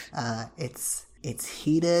 It's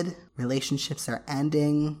heated. Relationships are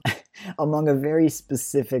ending among a very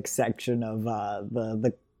specific section of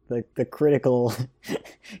the critical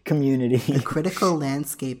community. The critical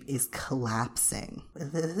landscape is collapsing.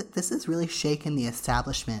 This has really shaken the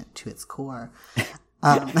establishment to its core.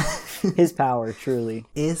 His power, truly.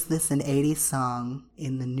 Is this an 80s song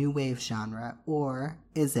in the new wave genre, or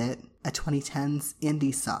is it a 2010s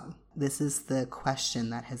indie song? This is the question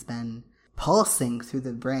that has been pulsing through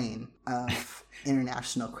the brain of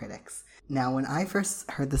international critics. Now, when I first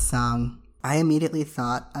heard the song, I immediately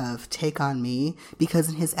thought of Take On Me, because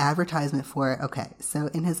in his advertisement for it,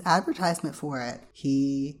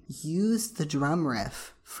 he used the drum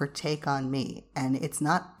riff for Take On Me, and it's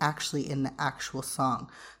not actually in the actual song.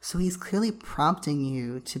 So he's clearly prompting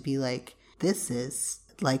you to be like, this is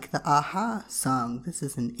like the Aha song. This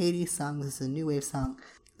is an 80s song. This is a new wave song.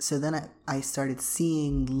 So then I started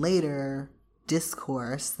seeing later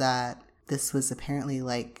discourse that this was apparently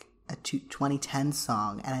like a 2010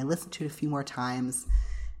 song, and I listened to it a few more times,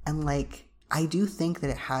 and like I do think that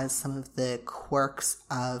it has some of the quirks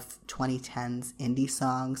of 2010's indie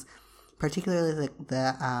songs, particularly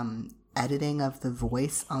the editing of the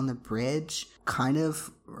voice on the bridge kind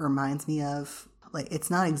of reminds me of, like, it's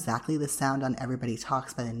not exactly the sound on Everybody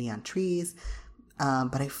Talks by the Neon Trees,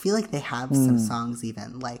 but I feel like they have some songs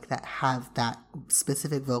even like that have that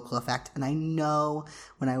specific vocal effect. And I know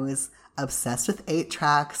when I was obsessed with 8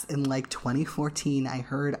 tracks in like 2014, I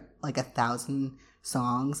heard like 1,000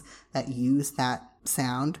 songs that use that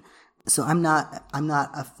sound. So I'm not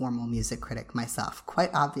a formal music critic myself.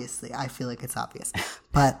 Quite obviously, I feel like it's obvious.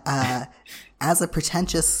 But as a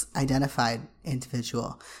pretentious identified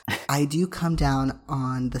individual, I do come down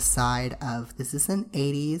on the side of this is an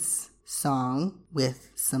 80s song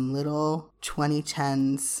with some little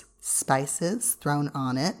 2010s spices thrown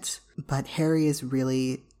on it. But Harry is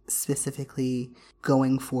really specifically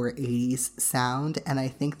going for 80s sound. And I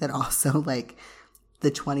think that also like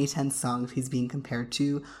the 2010 songs he's being compared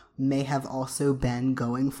to may have also been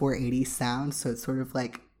going for 80s sound. So it's sort of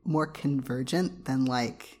like more convergent than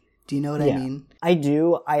like, do you know what I mean? I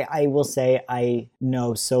do. I will say I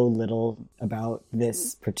know so little about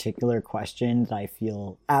this particular question that I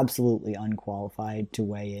feel absolutely unqualified to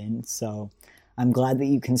weigh in. So I'm glad that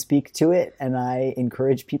you can speak to it, and I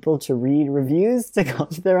encourage people to read reviews to come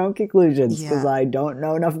to their own conclusions, because I don't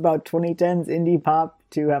know enough about 2010's indie pop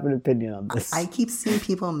to have an opinion on this. I keep seeing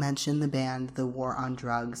people mention the band The War on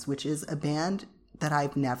Drugs, which is a band that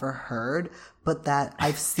I've never heard, but that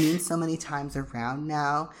I've seen so many times around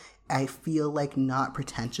now. I feel like not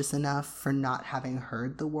pretentious enough for not having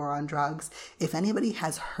heard The War on Drugs. If anybody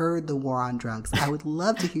has heard The War on Drugs, I would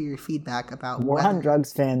love to hear your feedback about War on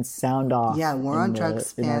Drugs fans sound off. Yeah, War on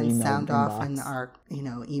Drugs fans sound off in our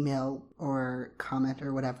email or comment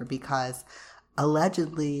or whatever, because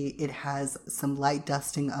allegedly it has some light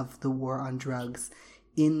dusting of The War on Drugs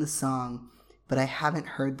in the song, but I haven't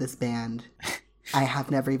heard this band. I have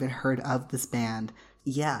never even heard of this band.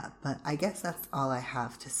 Yeah, but I guess that's all I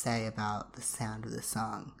have to say about the sound of the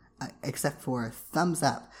song, except for thumbs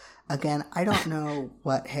up. Again, I don't know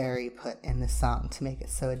what Harry put in the song to make it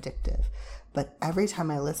so addictive, but every time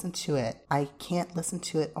I listen to it, I can't listen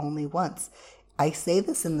to it only once. I say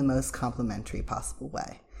this in the most complimentary possible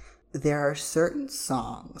way. There are certain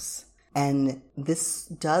songs, and this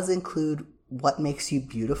does include What Makes You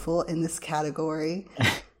Beautiful in this category.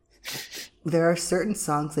 There are certain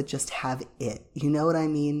songs that just have it. You know what I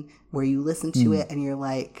mean? Where you listen to it and you're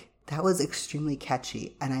like, that was extremely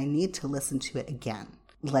catchy, and I need to listen to it again.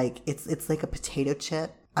 Like, it's like a potato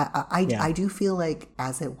chip. I do feel like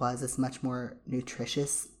As It Was is much more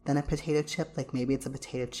nutritious than a potato chip. Like, maybe it's a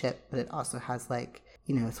potato chip, but it also has like,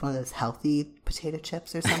 it's one of those healthy potato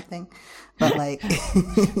chips or something. But like,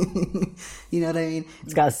 you know what I mean?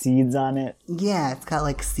 It's got seeds on it. Yeah, it's got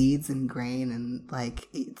like seeds and grain, and like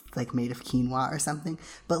it's like made of quinoa or something.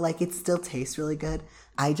 But like it still tastes really good.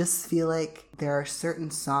 I just feel like there are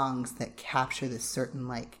certain songs that capture this certain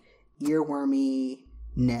like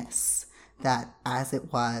earworminess that As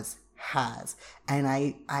It Was has. And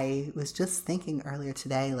I was just thinking earlier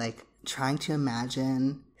today, like trying to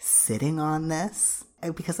imagine sitting on this,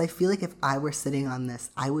 because I feel like if I were sitting on this,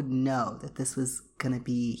 I would know that this was going to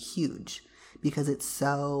be huge, because it's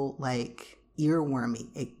so like earwormy.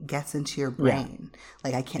 It gets into your brain. Yeah.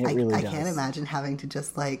 Like I can't imagine having to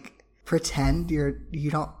just like pretend you're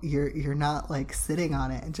not like sitting on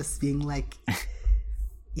it and just being like,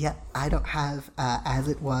 yeah, I don't have As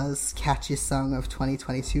It Was, catchiest song of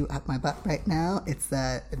 2022 up my butt right now. It's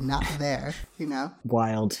not there,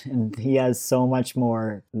 Wild. And he has so much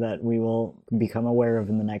more that we will become aware of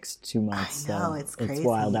in the next 2 months. I know, it's crazy. It's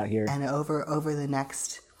wild out here. And over the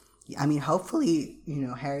next, I mean, hopefully,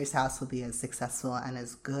 Harry's House will be as successful and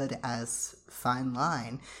as good as Fine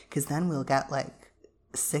Line, because then we'll get like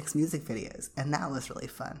 6 music videos, and that was really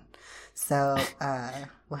fun. So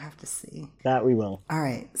we'll have to see. That we will. All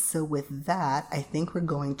right. So with that, I think we're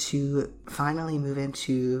going to finally move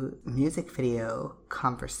into music video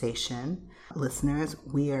conversation. Listeners,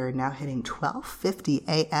 we are now hitting 12:50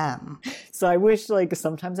 a.m. So I wish, like,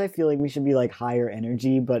 sometimes I feel like we should be like higher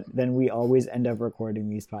energy, but then we always end up recording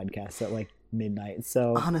these podcasts at like midnight.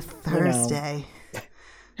 So on a Thursday,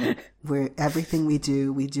 where everything we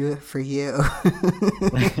do it for you.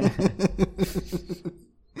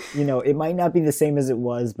 You know, it might not be the same as it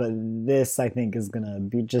was, but this, I think, is going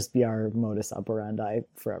to just be our modus operandi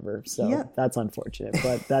forever. So That's unfortunate,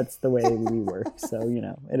 but that's the way we work. So, you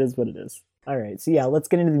know, it is what it is. All right. So, yeah, let's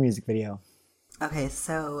get into the music video. Okay.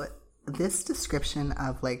 So this description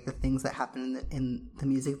of like the things that happen in the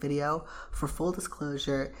music video, for full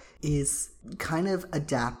disclosure, is kind of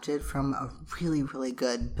adapted from a really, really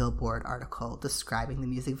good Billboard article describing the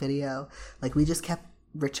music video. Like, we just kept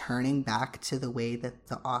returning back to the way that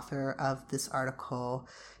the author of this article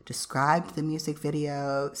described the music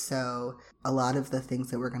video. So a lot of the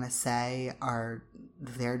things that we're going to say are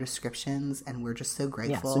their descriptions, and we're just so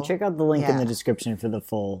grateful. Yeah, so check out the link in the description for the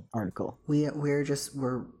full article.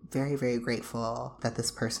 We're very, very grateful that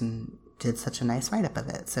this person did such a nice write-up of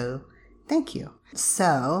it. So thank you.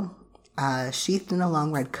 So sheathed in a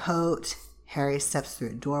long red coat, Harry steps through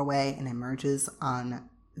a doorway and emerges on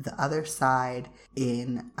the other side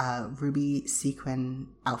in a ruby sequin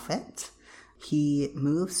outfit. He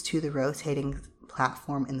moves to the rotating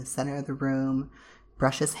platform in the center of the room,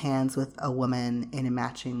 brushes hands with a woman in a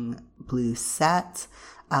matching blue set.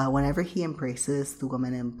 Whenever he embraces the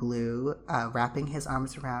woman in blue, wrapping his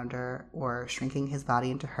arms around her or shrinking his body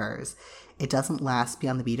into hers, it doesn't last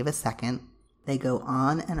beyond the beat of a second. They go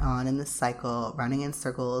on and on in this cycle, running in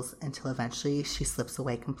circles until eventually she slips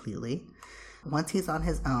away completely. Once he's on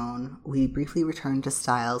his own, we briefly return to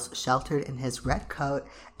Styles, sheltered in his red coat,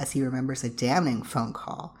 as he remembers a damning phone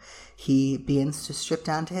call. He begins to strip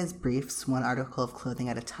down to his briefs, one article of clothing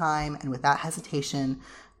at a time, and without hesitation,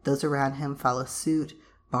 those around him follow suit,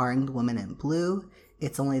 barring the woman in blue.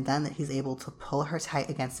 It's only then that he's able to pull her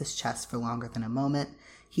tight against his chest for longer than a moment.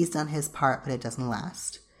 He's done his part, but it doesn't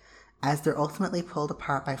last. As they're ultimately pulled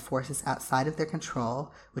apart by forces outside of their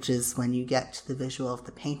control, which is when you get to the visual of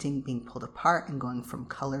the painting being pulled apart and going from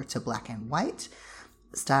color to black and white,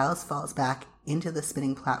 Styles falls back into the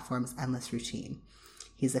spinning platform's endless routine.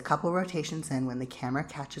 He's a couple rotations in when the camera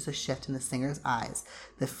catches a shift in the singer's eyes,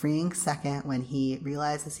 the freeing second when he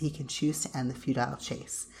realizes he can choose to end the futile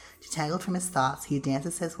chase. Detangled from his thoughts, he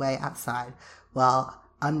dances his way outside while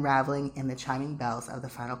unraveling in the chiming bells of the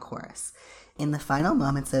final chorus. In the final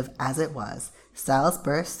moments of As It Was, Styles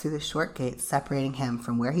bursts through the short gates separating him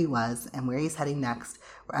from where he was and where he's heading next,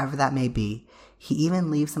 wherever that may be. He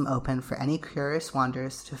even leaves them open for any curious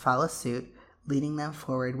wanderers to follow suit, leading them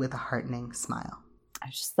forward with a heartening smile. I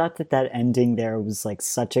just thought that ending there was like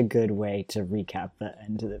such a good way to recap the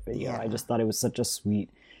end of the video. I just thought it was such a sweet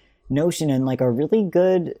notion and like a really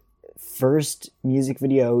good first music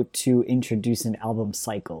video to introduce an album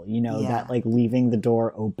cycle. You know, that like leaving the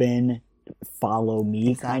door open, follow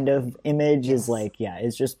me kind of image is like,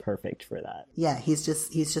 it's just perfect for that. Yeah, he's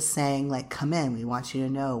just saying like, come in, we want you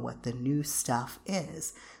to know what the new stuff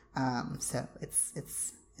is. So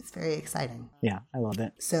it's very exciting. Yeah, I love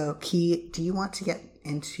it. So Key, do you want to get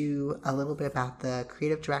into a little bit about the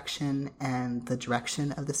creative direction and the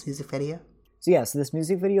direction of this music video? So this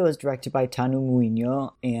music video is directed by Tanu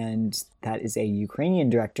Muinho, and that is a Ukrainian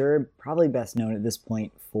director, probably best known at this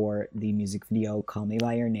point for the music video Call Me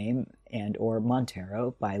By Your Name and or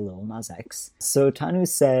Montero by Lil Nas X. So Tanu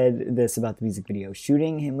said this about the music video: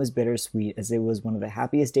 shooting him was bittersweet as it was one of the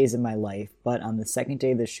happiest days of my life, but on the second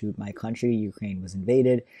day of the shoot, my country, Ukraine, was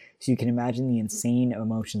invaded, so you can imagine the insane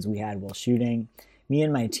emotions we had while shooting. Me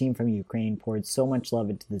and my team from Ukraine poured so much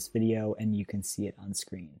love into this video, and you can see it on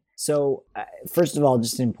screen. So, first of all,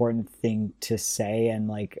 just an important thing to say, and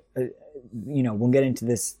we'll get into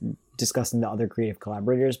this discussing the other creative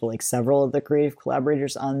collaborators, but like several of the creative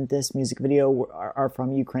collaborators on this music video are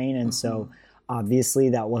from Ukraine, and so obviously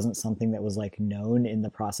that wasn't something that was like known in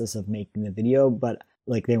the process of making the video, but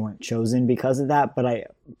like they weren't chosen because of that.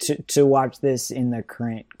 But to watch this in the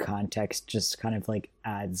current context just kind of like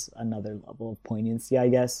adds another level of poignancy, I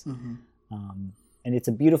guess. And it's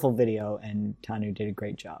a beautiful video, and Tanu did a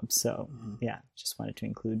great job. So, just wanted to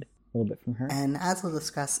include a little bit from her. And as we'll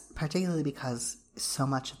discuss, particularly because so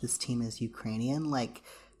much of this team is Ukrainian, like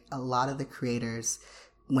a lot of the creators,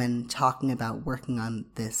 when talking about working on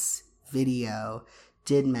this video,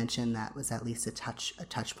 did mention that was at least a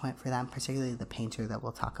touch point for them, particularly the painter that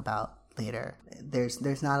we'll talk about later.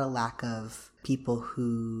 There's not a lack of people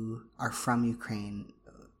who are from Ukraine.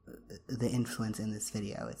 The influence in this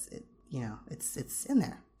video, it's in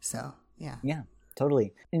there. So yeah,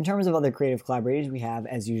 totally. In terms of other creative collaborators, we have,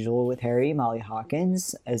 as usual with Harry, Molly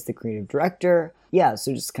Hawkins as the creative director. Yeah,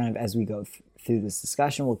 so just kind of as we go through this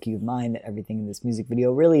discussion, we'll keep in mind that everything in this music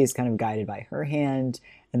video really is kind of guided by her hand,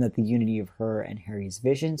 and that the unity of her and Harry's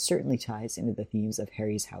vision certainly ties into the themes of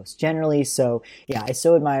Harry's house generally. So yeah, I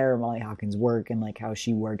so admire Molly Hawkins' work and like how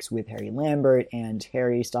she works with Harry Lambert and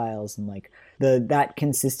Harry Styles, and like that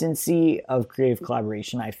consistency of creative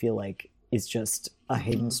collaboration, I feel like is just a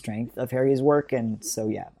hidden strength of Harry's work. And so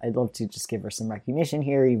yeah, I'd love to just give her some recognition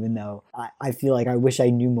here, even though I feel like I wish I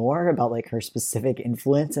knew more about like her specific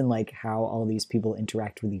influence and like how all these people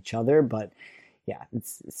interact with each other. But yeah,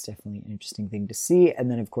 it's definitely an interesting thing to see. And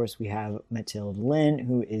then, of course, we have Mathilde Lynn,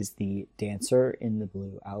 who is the dancer in the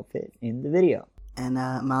blue outfit in the video. And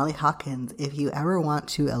Molly Hawkins, if you ever want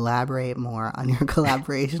to elaborate more on your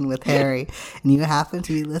collaboration with Harry, and you happen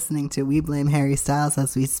to be listening to We Blame Harry Styles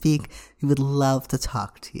as we speak, we would love to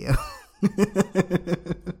talk to you.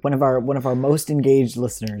 one of our most engaged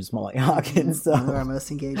listeners, Molly Hawkins. So. One of our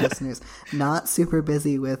most engaged listeners, not super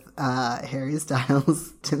busy with Harry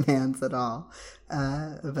Styles' demands at all.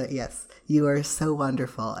 But yes, you are so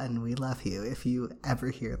wonderful, and we love you if you ever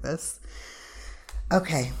hear this.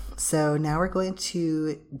 Okay, so now we're going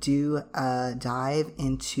to do a dive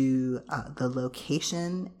into the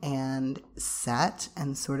location and set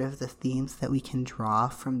and sort of the themes that we can draw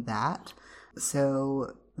from that.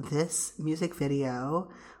 So this music video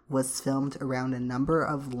was filmed around a number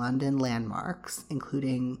of London landmarks,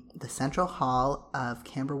 including the Central Hall of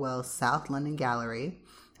Camberwell's South London Gallery.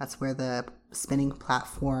 That's where the spinning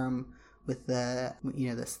platform with the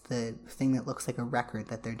thing that looks like a record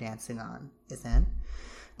that they're dancing on is in.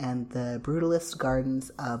 And the Brutalist Gardens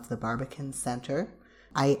of the Barbican Centre.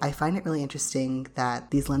 I find it really interesting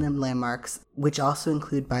that these London landmarks, which also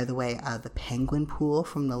include, by the way, the Penguin Pool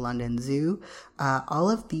from the London Zoo, all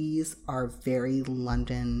of these are very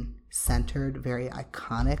London-centered, very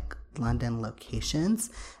iconic London locations.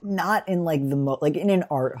 Not in like like in an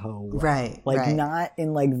art ho way. Right. Like right. Not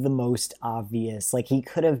in like the most obvious. Like he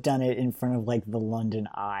could have done it in front of like the London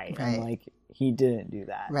Eye. Right. And like he didn't do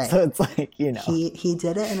that. Right. So it's like, He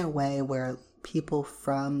did it in a way where people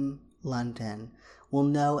from London will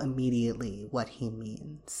know immediately what he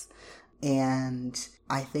means. And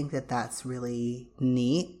I think that that's really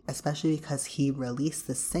neat, especially because he released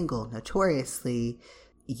the single notoriously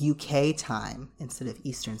UK time instead of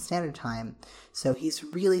Eastern Standard Time. So he's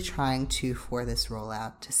really trying to, for this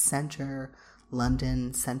rollout, to center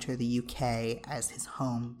London, center the UK as his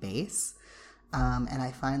home base. And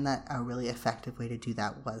I find that a really effective way to do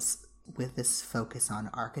that was with this focus on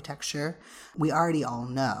architecture. We already all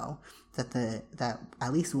know that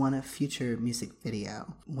at least one future music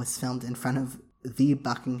video was filmed in front of the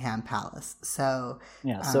Buckingham Palace. So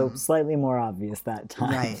yeah, so slightly more obvious that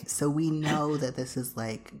time. Right. So we know that this is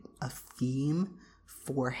like a theme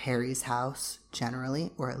for Harry's house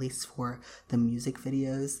generally, or at least for the music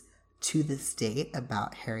videos to this date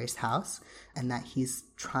about Harry's house, and that he's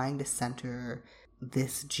trying to center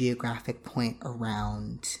this geographic point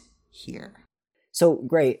around here. So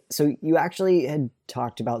great. So you actually had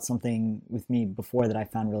talked about something with me before that I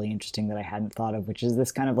found really interesting that I hadn't thought of, which is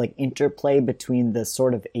this kind of like interplay between the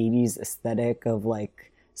sort of 80s aesthetic of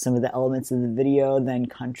like some of the elements of the video, then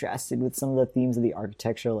contrasted with some of the themes of the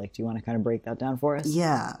architecture. Like, do you want to kind of break that down for us?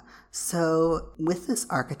 Yeah. So with this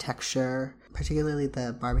architecture, particularly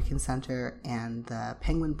the Barbican Centre and the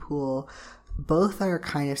Penguin Pool, both are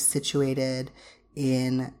kind of situated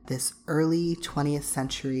in this early 20th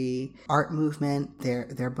century art movement.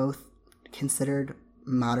 They're both considered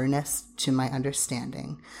modernist to my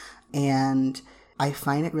understanding. And I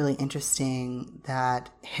find it really interesting that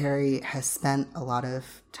Harry has spent a lot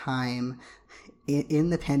of time in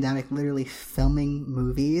the pandemic literally filming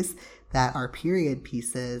movies that are period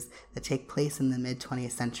pieces that take place in the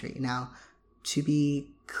mid-20th century. Now, to be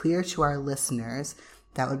clear to our listeners,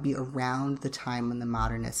 that would be around the time when the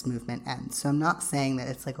modernist movement ends. So I'm not saying that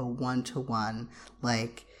it's like a one-to-one,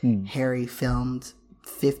 like Harry filmed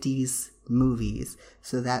 50s movies.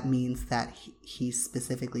 So that means that he's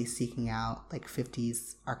specifically seeking out like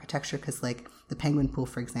 50s architecture, because like the Penguin Pool,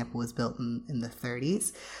 for example, was built in the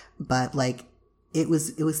 30s, but like it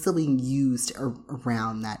was still being used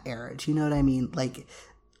around that era. Do you know what I mean? Like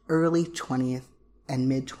early 20th and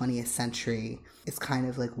mid 20th century is kind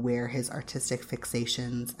of like where his artistic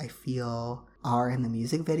fixations, I feel, are in the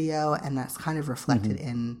music video, and that's kind of reflected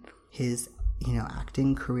in his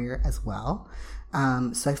acting career as well.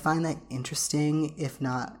 So I find that interesting, if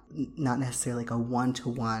not necessarily like a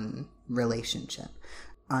one-to-one relationship.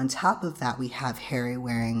 On top of that, we have Harry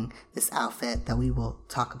wearing this outfit that we will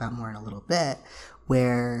talk about more in a little bit,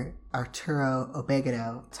 where Arturo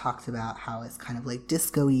Obligado talked about how it's kind of like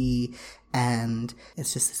disco-y, and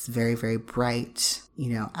it's just this very, very bright,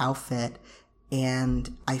 outfit.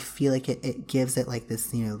 And I feel like it gives it like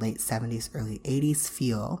this, late 70s, early 80s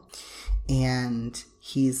feel. And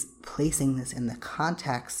he's placing this in the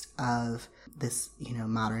context of this,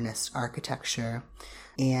 modernist architecture.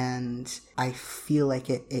 And I feel like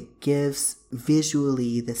it gives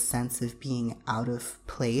visually this sense of being out of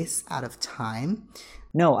place, out of time.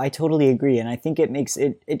 No, I totally agree. And I think it makes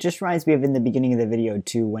it just reminds me of in the beginning of the video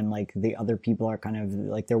too, when like the other people are kind of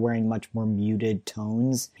like they're wearing much more muted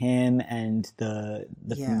tones. Him and the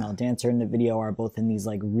female dancer in the video are both in these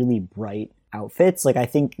like really bright outfits. Like I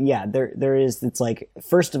think, there is, it's like,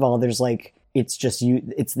 first of all, there's like, it's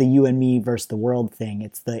the you and me versus the world thing.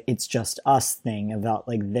 It's just us thing about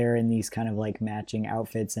like they're in these kind of like matching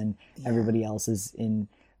outfits and everybody else is in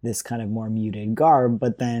this kind of more muted garb.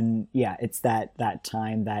 But then, it's that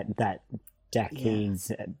time, that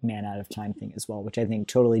decades man out of time thing as well, which I think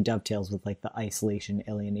totally dovetails with like the isolation,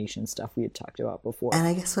 alienation stuff we had talked about before. And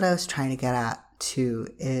I guess what I was trying to get at too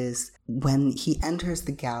is when he enters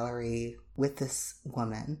the gallery with this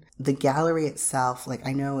woman, the gallery itself, like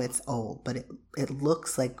I know it's old, but it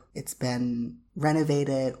looks like it's been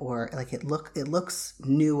renovated, or like it looks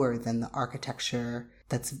newer than the architecture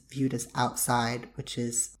that's viewed as outside, which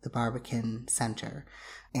is the Barbican Center.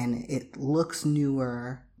 And it looks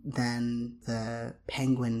newer than the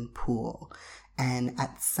Penguin Pool. And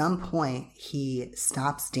at some point, he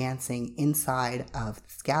stops dancing inside of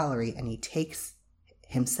this gallery and he takes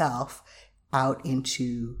himself out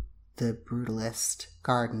into the brutalist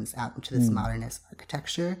gardens, out into this modernist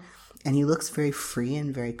architecture. And he looks very free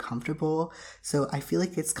and very comfortable. So I feel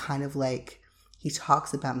like it's kind of like he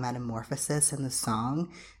talks about metamorphosis in the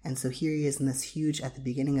song. And so here he is in this huge, at the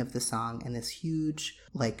beginning of the song, in this huge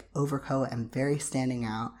like overcoat and very standing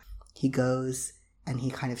out. He goes and he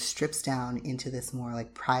kind of strips down into this more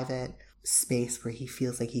like private space where he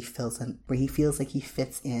feels like he fits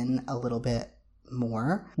in a little bit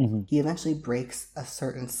more. Mm-hmm. He eventually breaks a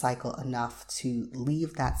certain cycle enough to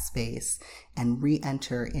leave that space and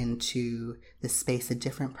re-enter into the space a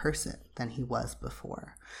different person than he was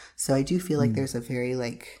before. So I do feel like there's a very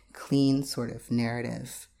like clean sort of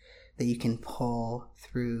narrative that you can pull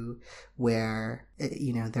through where,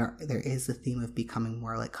 there is a theme of becoming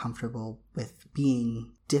more like comfortable with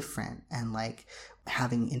being different and like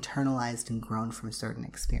having internalized and grown from certain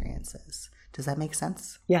experiences. Does that make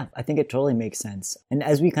sense? Yeah, I think it totally makes sense. And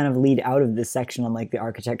as we kind of lead out of this section on like the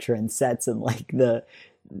architecture and sets and like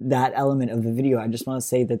that element of the video, I just want to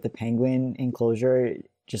say that the penguin enclosure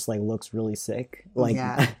just like looks really sick. Like,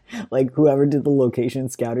 like whoever did the location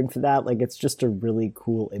scouting for that, like it's just a really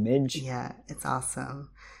cool image. Yeah, it's awesome.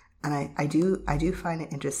 And I do find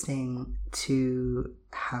it interesting to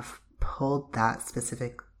have pulled that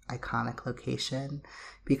specific iconic location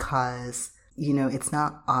because it's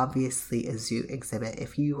not obviously a zoo exhibit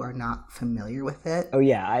if you are not familiar with it. Oh,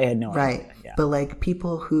 yeah, I had no idea. Right. Yeah. But, like,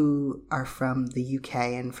 people who are from the UK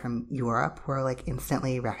and from Europe who are, like,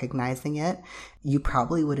 instantly recognizing it, you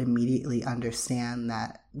probably would immediately understand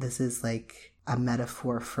that this is, like, a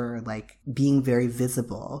metaphor for, like, being very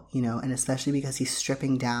visible, and especially because he's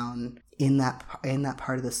stripping down in that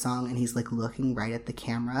part of the song and he's, like, looking right at the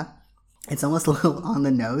camera. It's almost a little on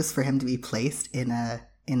the nose for him to be placed in a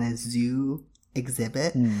zoo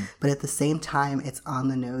exhibit, but at the same time it's on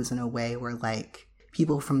the nose in a way where like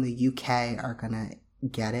people from the UK are gonna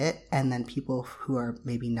get it, and then people who are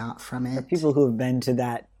maybe not from it, or people who have been to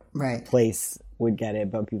that right place would get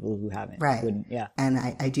it, but people who haven't wouldn't. Yeah. And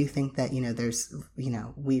I do think that there's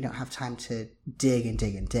we don't have time to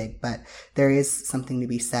dig, but there is something to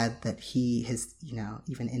be said that he has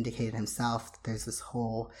even indicated himself that there's this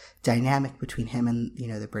whole dynamic between him and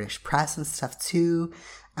the British press and stuff too.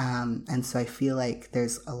 And so I feel like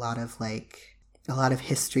there's a lot of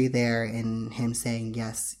history there in him saying,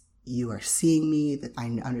 yes, you are seeing me, that I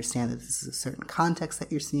understand that this is a certain context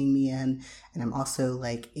that you're seeing me in. And I'm also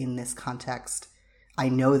like, in this context, I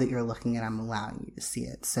know that you're looking and I'm allowing you to see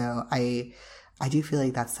it. So I do feel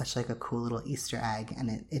like that's such like a cool little Easter egg.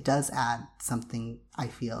 And it does add something, I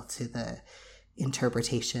feel, to the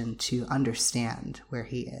interpretation to understand where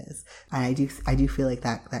he is. And I do feel like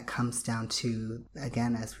that comes down to,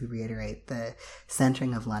 again, as we reiterate, the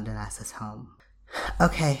centering of London as his home.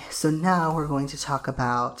 Okay, so now we're going to talk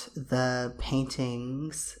about the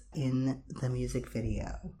paintings in the music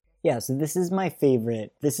video. Yeah, so this is my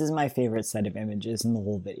favorite set of images in the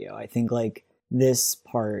whole video. I think like this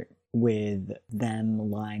part with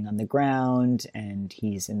them lying on the ground and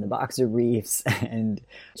he's in the boxer briefs and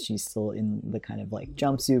she's still in the kind of like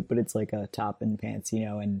jumpsuit, but it's like a top and pants, you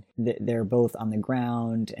know, and they're both on the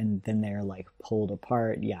ground and then they're like pulled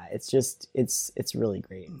apart. Yeah, it's really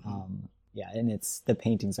great. Yeah, and the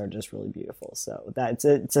paintings are just really beautiful. So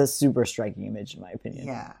it's a super striking image in my opinion.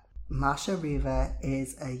 Yeah. Masha Riva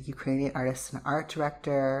is a Ukrainian artist and art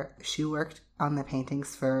director. She worked on the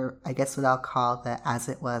paintings for, I guess what I'll call the As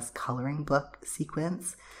It Was coloring book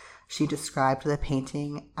sequence. She described the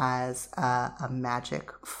painting as a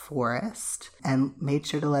magic forest and made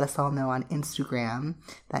sure to let us all know on Instagram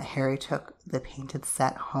that Harry took the painted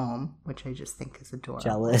set home, which I just think is adorable.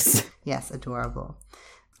 Jealous. Yes, adorable.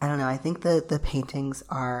 I don't know. I think the paintings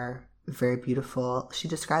are very beautiful. She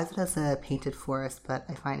describes it as a painted forest, but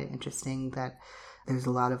I find it interesting that there's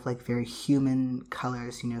a lot of like very human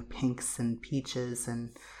colors, you know, pinks and peaches and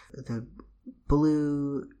the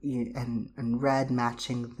blue and red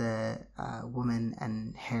matching the woman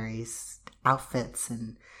and Harry's outfits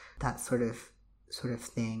and that sort of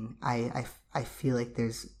thing. I feel like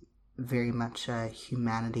there's very much a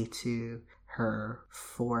humanity to her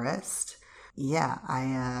forest. Yeah,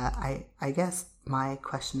 I guess my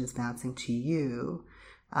question is bouncing to you.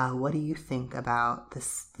 What do you think about the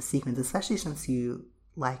sequence, especially since you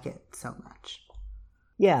like it so much?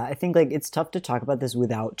 Yeah, I think like it's tough to talk about this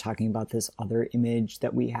without talking about this other image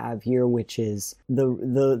that we have here, which is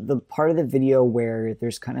the part of the video where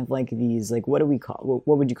there's kind of like these like what would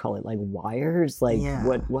you call it, like wires, like yeah.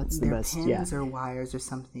 what's the best pins or wires or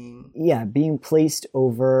something? Yeah, being placed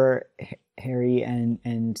over Harry and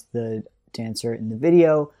the dancer in the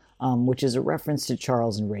video, which is a reference to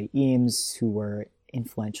Charles and Ray Eames, who were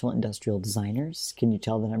influential industrial designers. Can you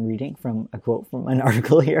tell that I'm reading from a quote from an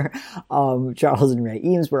article here? Charles and Ray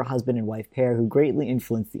Eames were a husband and wife pair who greatly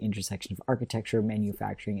influenced the intersection of architecture,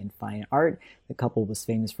 manufacturing, and fine art. The couple was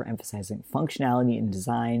famous for emphasizing functionality and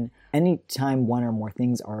design. Anytime one or more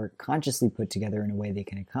things are consciously put together in a way they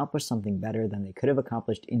can accomplish something better than they could have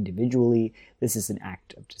accomplished individually, this is an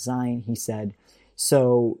act of design, he said.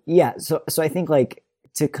 So yeah, so I think like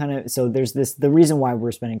to kind of, so there's this, the reason why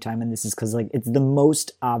we're spending time on this is because like it's the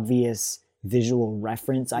most obvious visual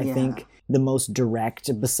reference, I think, the most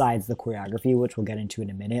direct besides the choreography, which we'll get into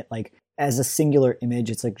in a minute. Like as a singular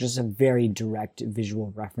image, it's like just a very direct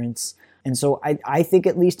visual reference. And so I think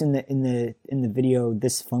at least in the video,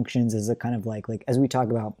 this functions as a kind of like as we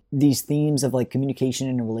talk about these themes of like communication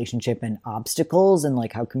in a relationship and obstacles and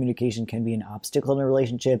like how communication can be an obstacle in a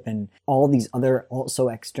relationship and all these other also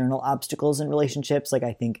external obstacles in relationships. Like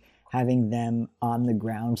I think having them on the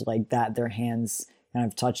ground like that, their hands kind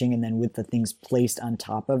of touching and then with the things placed on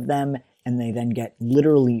top of them and they then get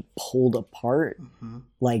literally pulled apart. Mm-hmm.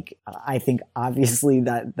 Like, I think obviously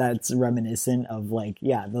that's reminiscent of like,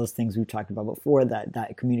 yeah, those things we've talked about before,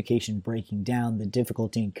 that communication breaking down, the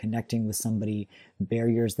difficulty in connecting with somebody,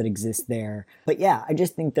 barriers that exist there. But yeah, I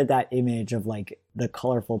just think that image of like the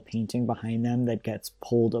colorful painting behind them that gets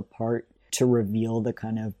pulled apart to reveal the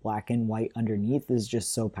kind of black and white underneath is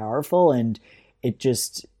just so powerful. And it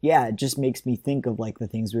just makes me think of like the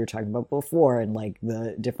things we were talking about before and like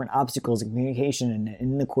the different obstacles in communication and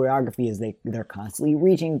in the choreography is they're constantly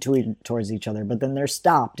reaching towards each other, but then they're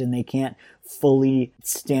stopped and they can't fully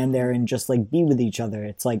stand there and just like be with each other.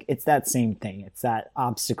 It's like, it's that same thing. It's that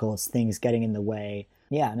obstacles, things getting in the way.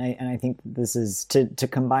 Yeah. And I think this is to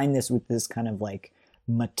combine this with this kind of like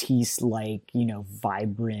Matisse-like, you know,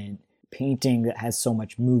 vibrant painting that has so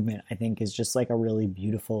much movement, I think is just like a really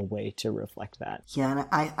beautiful way to reflect that. Yeah, and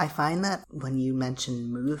I find that when you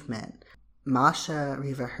mention movement, Masha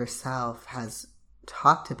Riva herself has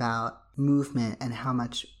talked about movement and how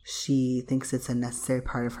much she thinks it's a necessary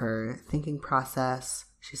part of her thinking process.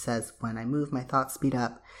 She says, when I move, my thoughts speed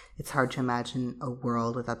up. It's hard to imagine a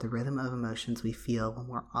world without the rhythm of emotions we feel when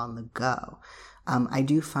we're on the go. I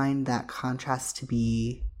do find that contrast to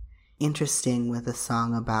be interesting with a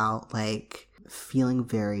song about like feeling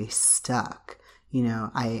very stuck, you know,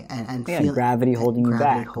 gravity holding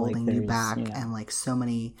you back, and like so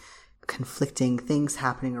many conflicting things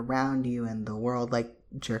happening around you and the world like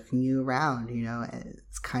jerking you around, you know.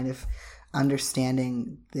 It's kind of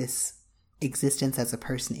understanding this existence as a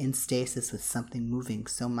person in stasis with something moving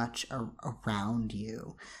so much around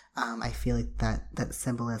you. I feel like that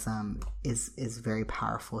symbolism is very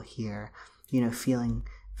powerful here, you know, feeling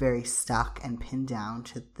very stuck and pinned down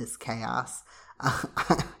to this chaos.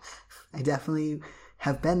 I definitely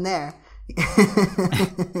have been there.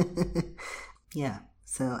 Yeah.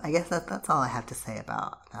 So I guess that's all I have to say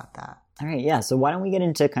about that. All right, yeah. So why don't we get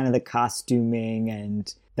into kind of the costuming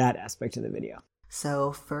and that aspect of the video?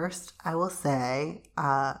 So first, I will say,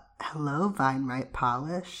 hello, Vine Right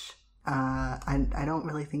Polish. I don't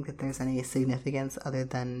really think that there's any significance other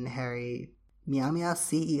than Harry Meow Meow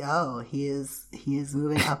CEO. He is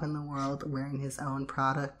moving up in the world, wearing his own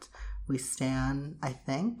product. We stan, I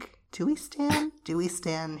think. Do we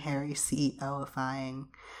stan Harry CEO-ifying?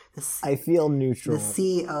 I feel neutral. The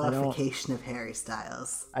CEO-ification of Harry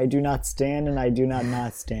Styles. I do not stan and I do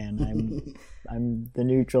not stan. I'm the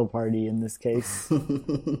neutral party in this case. It's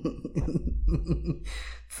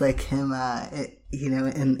like him,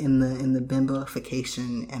 in the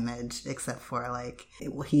bimboification image, except for like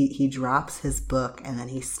he drops his book and then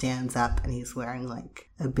he stands up and he's wearing like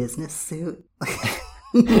a business suit.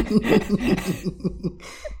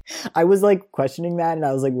 I was like questioning that and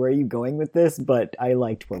I was like, where are you going with this? But I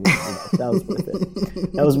liked where we ended up. That was worth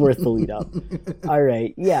it. That was worth the lead up. All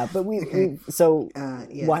right. Yeah, but yes.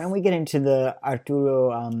 Why don't we get into the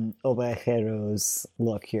Arturo Ovejero's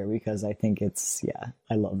look here, because I think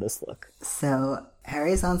I love this look. So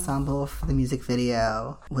Harry's ensemble for the music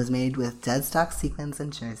video was made with dead stock sequins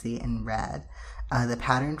and jersey in red. The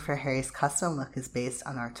pattern for Harry's custom look is based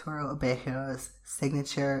on Arturo Ovejero's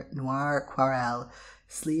signature noir quarel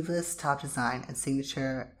sleeveless top design and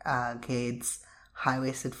signature Gade's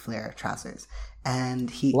high-waisted flare trousers.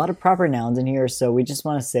 And a lot of proper nouns in here, so we just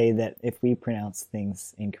want to say that if we pronounce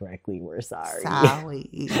things incorrectly, we're sorry.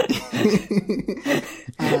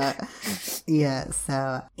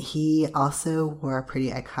 So he also wore a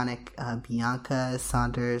pretty iconic Bianca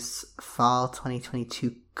Saunders fall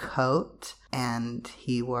 2022 coat, and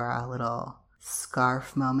he wore a little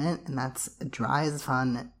scarf moment, and that's Dries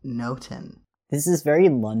van Noten. This is very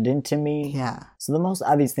London to me. Yeah. So the most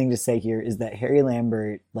obvious thing to say here is that Harry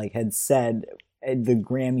Lambert had said the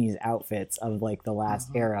Grammys outfits of the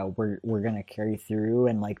last era we're gonna carry through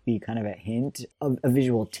and be kind of a hint of a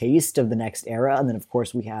visual taste of the next era. And then of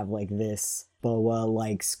course we have this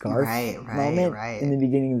boa scarf moment in the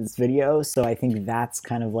beginning of this video. So I think that's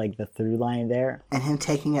kind of the through line there. And him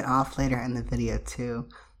taking it off later in the video too.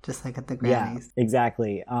 Just like at the Grammys. Yeah,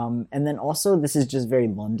 exactly. And then also, this is just very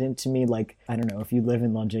London to me. I don't know, if you live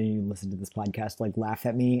in London and you listen to this podcast, laugh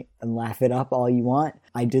at me and laugh it up all you want.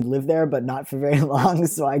 I did live there, but not for very long,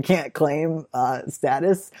 so I can't claim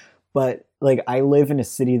status. But, I live in a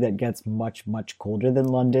city that gets much, much colder than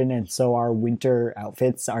London, and so our winter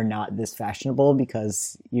outfits are not this fashionable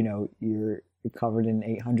because, you're covered in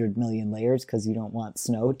 800 million layers because you don't want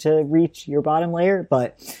snow to reach your bottom layer.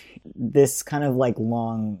 But this kind of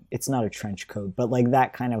long, it's not a trench coat, but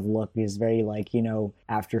that kind of look is very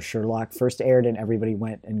after Sherlock first aired and everybody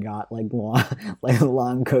went and got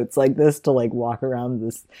long coats like this to walk around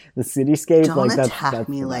the cityscape. Don't attack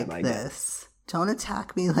me like this. Don't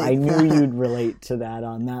attack me like that. I knew you'd relate to that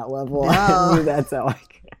on that level. No. I knew that's how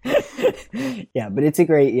yeah, but it's a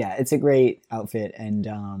great outfit. And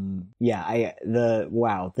the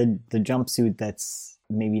jumpsuit that's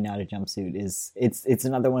maybe not a jumpsuit it's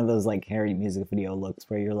another one of those Harry music video looks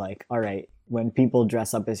where you're all right, when people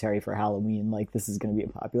dress up as Harry for Halloween, this is going to be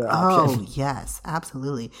a popular option. Oh yes,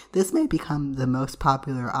 absolutely. This may become the most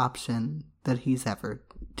popular option that he's ever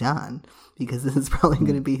done, because this is probably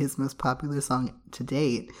going to be his most popular song to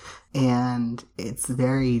date, and it's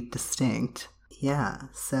very distinct. Yeah,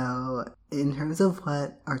 so in terms of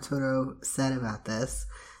what Arturo said about this,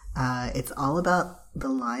 it's all about the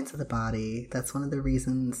lines of the body. That's one of the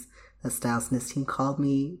reasons that Styles and his team called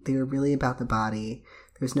me. They were really about the body.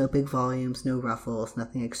 There's no big volumes, no ruffles,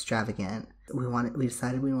 nothing extravagant. We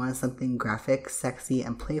decided we wanted something graphic, sexy,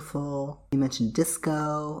 and playful. He mentioned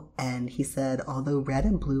disco, and he said, although red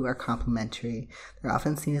and blue are complementary, they're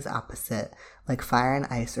often seen as opposite, like fire and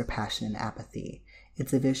ice or passion and apathy.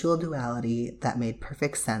 It's a visual duality that made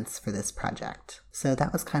perfect sense for this project. So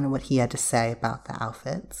that was kind of what he had to say about the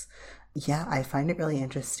outfits. Yeah, I find it really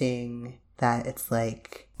interesting that it's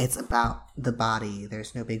about the body.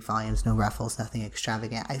 There's no big volumes, no ruffles, nothing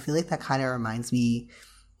extravagant. I feel like that kind of reminds me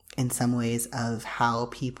in some ways of how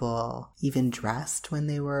people even dressed when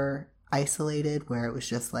they were isolated, where it was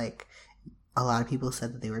just a lot of people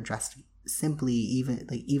said that they were dressed simply,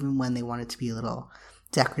 even when they wanted to be a little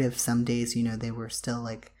decorative. Some days, they were still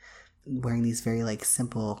wearing these very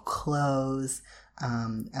simple clothes.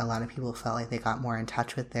 A lot of people felt like they got more in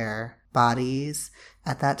touch with their bodies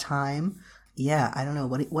at that time. Yeah, I don't know.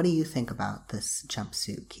 What do you think about this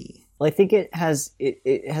jumpsuit, Key? Well, I think it has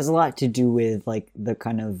a lot to do with the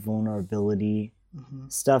kind of vulnerability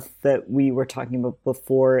stuff that we were talking about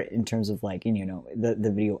before, in terms of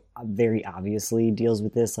the video very obviously deals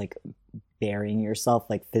with this, burying yourself,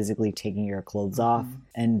 like physically taking your clothes off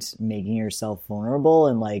and making yourself vulnerable.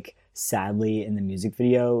 And like, sadly, in the music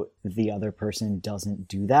video, the other person doesn't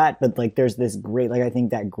do that. But like, there's this great, like, I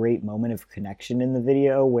think that great moment of connection in the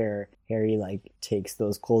video where Harry like takes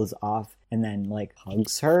those clothes off and then like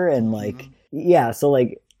hugs her and like, yeah. So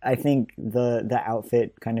like, I think the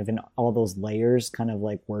outfit kind of in all those layers kind of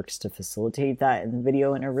like works to facilitate that in the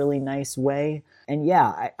video in a really nice way. And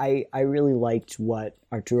yeah, I really liked what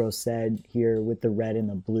Arturo said here with the red and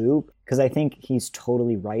the blue, because I think he's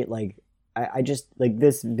totally right. Like, I just like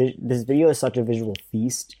this video is such a visual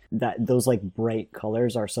feast that those like bright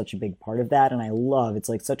colors are such a big part of that. And I love, it's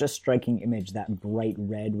like such a striking image, that bright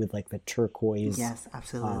red with like the turquoise, yes,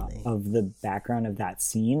 absolutely, of the background of that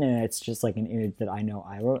scene. And it's just like an image that I know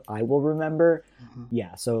I will remember.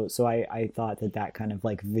 Yeah. So I thought that kind of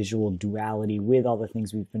like visual duality with all the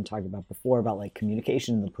things we've been talking about before about like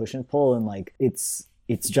communication and the push and pull, and like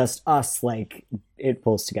it's just us, like it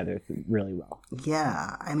pulls together really well.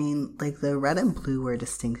 Yeah, I mean, like the red and blue were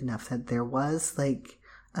distinct enough that there was like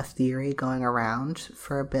a theory going around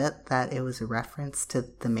for a bit that it was a reference to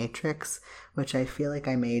The Matrix, which I feel like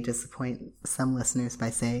I may disappoint some listeners by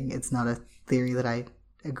saying it's not a theory that I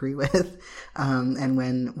agree with. And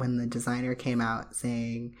when the designer came out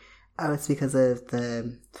saying, oh, it's because of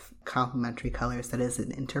the complementary colors, that is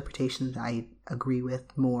an interpretation that I agree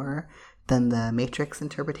with more than the Matrix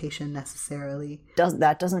interpretation necessarily.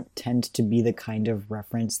 That doesn't tend to be the kind of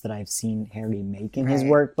reference that I've seen Harry make in his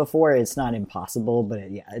work before. It's not impossible, but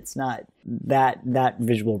it's not that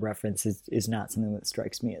visual reference is not something that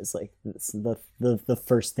strikes me as like the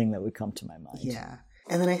first thing that would come to my mind. Yeah.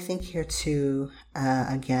 And then I think here too,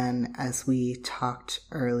 again, as we talked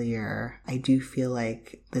earlier, I do feel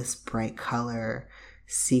like this bright color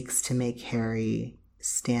seeks to make Harry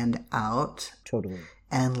stand out. Totally.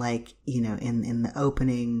 And like, you know, in the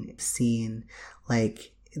opening scene,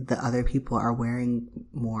 like the other people are wearing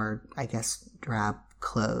more, I guess, drab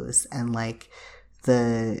clothes, and like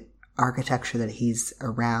the architecture that he's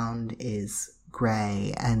around is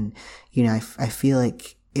gray. And, you know, I feel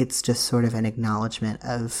like it's just sort of an acknowledgement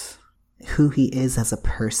of who he is as a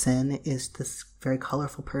person, is this very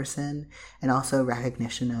colorful person, and also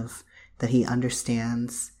recognition of that he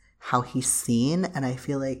understands how he's seen. And I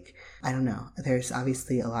feel like, I don't know, there's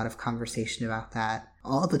obviously a lot of conversation about that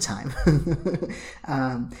all the time.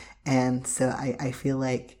 And so I feel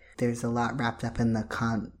like there's a lot wrapped up in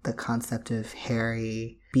the concept of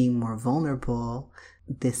Harry being more vulnerable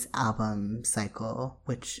this album cycle,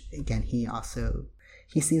 which again, he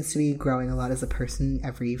seems to be growing a lot as a person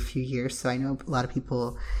every few years. So I know a lot of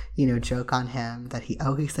people, you know, joke on him that he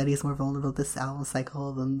said he's more vulnerable this album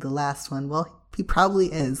cycle than the last one. Well, he probably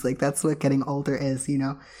is. Like, that's what getting older is, you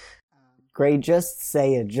know? Gray, just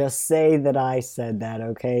say it. Just say that I said that,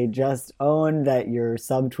 okay? Just own that you're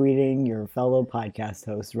subtweeting your fellow podcast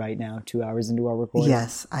host right now, 2 hours into our recording.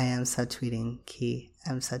 Yes, I am subtweeting Key.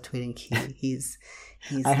 He's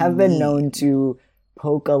I have been known to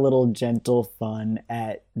poke a little gentle fun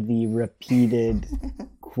at the repeated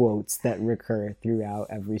quotes that recur throughout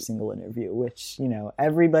every single interview, which, you know,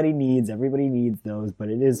 everybody needs those, but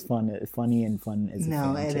it is funny and fun as a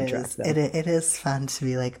fan to track them. It is fun to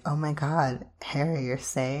be like, oh my god, Harry, you're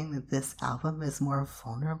saying that this album is more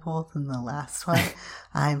vulnerable than the last one?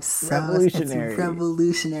 I'm so revolutionary. It's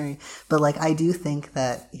revolutionary. But like, I do think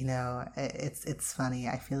that, you know, it's funny.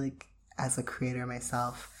 I feel like as a creator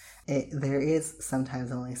myself, there is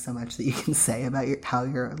sometimes only so much that you can say about how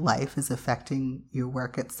your life is affecting your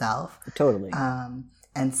work itself. Totally.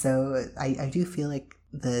 And so I do feel like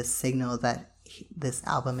the signal that this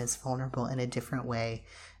album is vulnerable in a different way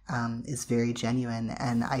is very genuine.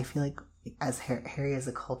 And I feel like as Harry as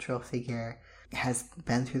a cultural figure has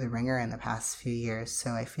been through the ringer in the past few years.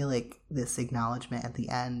 So I feel like this acknowledgement at the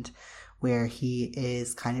end, where he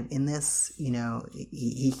is kind of in this, you know,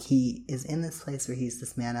 he is in this place where he's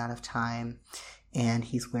this man out of time, and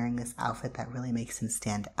he's wearing this outfit that really makes him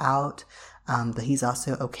stand out, but he's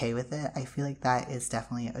also okay with it. I feel like that is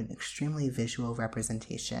definitely an extremely visual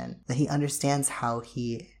representation, that he understands how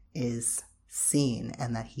he is seen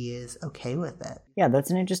and that he is okay with it. Yeah,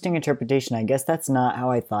 that's an interesting interpretation. I guess that's not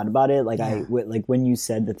how I thought about it. Like, yeah. Like when you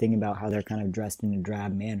said the thing about how they're kind of dressed in a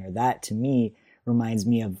drab manner, that to me reminds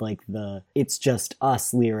me of like the "It's Just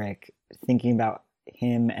Us" lyric, thinking about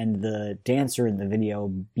him and the dancer in the video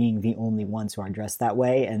being the only ones who are dressed that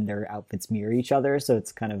way, and their outfits mirror each other. So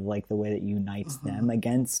it's kind of like the way that unites them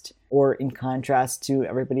against, or in contrast to,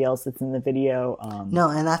 everybody else that's in the video. No,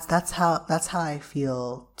 and that's how I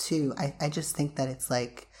feel too. I just think that it's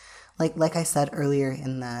like I said earlier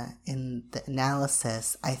in the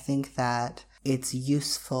analysis, I think that it's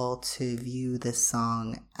useful to view this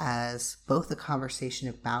song as both a conversation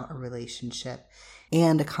about a relationship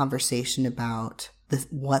and a conversation about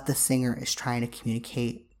what the singer is trying to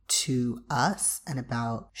communicate to us and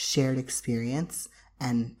about shared experience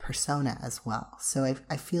and persona as well. So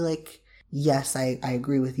I feel like, yes, I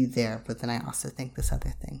agree with you there, but then I also think this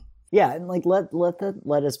other thing. Yeah, and like let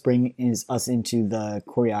us bring us into the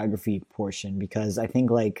choreography portion, because I think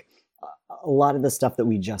like a lot of the stuff that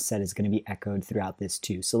we just said is going to be echoed throughout this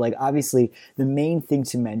too. So like obviously the main thing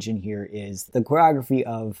to mention here is the choreography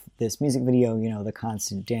of this music video. You know, the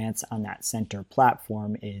constant dance on that center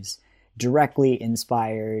platform is directly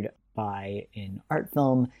inspired by an art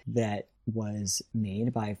film that was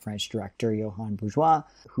made by French director Johann Bourgeois,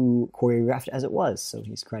 who choreographed As It Was. So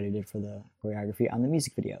he's credited for the choreography on the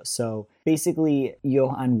music video. So basically,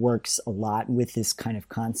 Johann works a lot with this kind of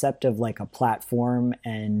concept of like a platform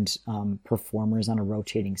and performers on a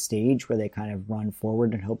rotating stage where they kind of run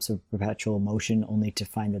forward in hopes of perpetual motion, only to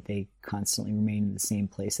find that they constantly remain in the same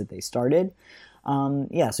place that they started.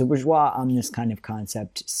 So Bourgeois on this kind of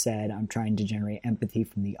concept said, I'm trying to generate empathy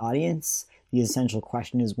from the audience. The essential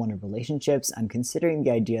question is one of relationships. I'm considering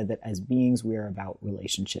the idea that as beings, we are about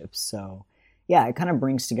relationships. So yeah, it kind of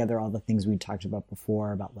brings together all the things we talked about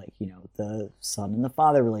before about like, you know, the son and the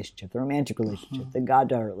father relationship, the romantic relationship, the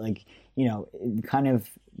goddaughter, like, you know, kind of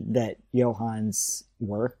that Johann's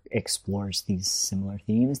work explores these similar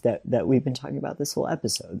themes that we've been talking about this whole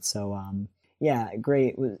episode. So, yeah,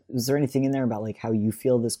 great. Was there anything in there about like how you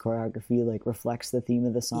feel this choreography like reflects the theme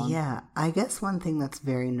of the song? Yeah, I guess one thing that's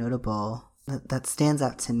very notable that stands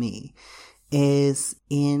out to me is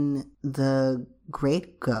in The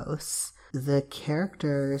Great Ghosts, the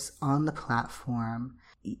characters on the platform.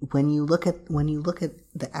 When you look at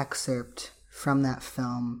the excerpt from that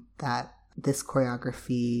film that this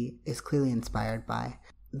choreography is clearly inspired by,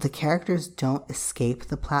 the characters don't escape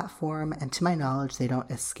the platform, and to my knowledge, they don't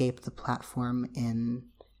escape the platform in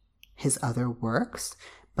his other works.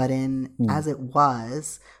 But in As It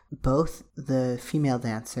Was, both the female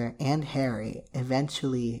dancer and Harry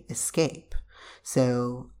eventually escape.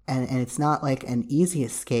 So, and it's not like an easy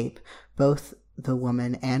escape. Both the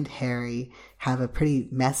woman and Harry have a pretty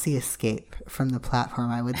messy escape from the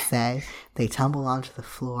platform, I would say. They tumble onto the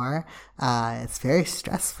floor. It's very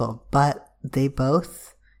stressful, but they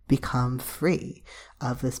both become free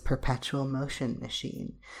of this perpetual motion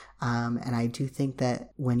machine. And I do think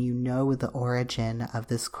that when you know the origin of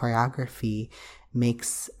this choreography,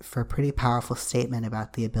 makes for a pretty powerful statement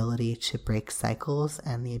about the ability to break cycles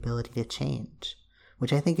and the ability to change,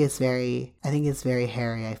 which I think is very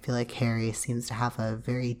Harry. I feel like Harry seems to have a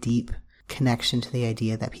very deep connection to the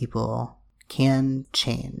idea that people can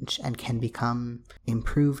change and can become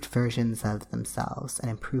improved versions of themselves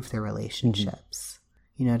and improve their relationships.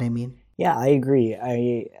 You know what I mean? Yeah, I agree.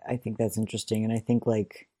 I think that's interesting. And I think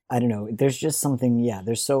like, I don't know, there's just something,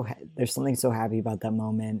 there's something so happy about that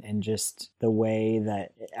moment, and just the way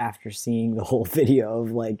that after seeing the whole video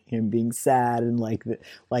of like him being sad and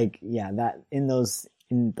that in those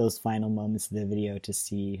final moments of the video, to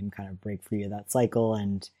see him kind of break free of that cycle,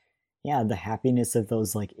 and yeah, the happiness of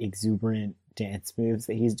those like exuberant dance moves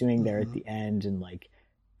that he's doing there at the end, and like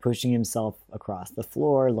pushing himself across the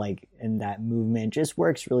floor, like, and that movement just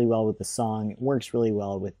works really well with the song. It works really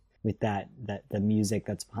well with that the music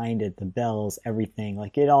that's behind it, the bells, everything,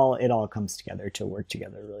 like it all comes together to work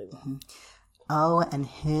together really well. Oh, and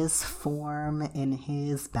his form in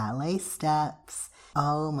his ballet steps.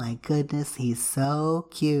 Oh my goodness, he's so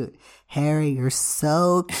cute. Harry, you're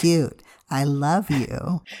so cute. I love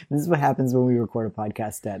you. This is what happens when we record a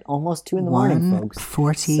podcast at almost 2 a.m, folks.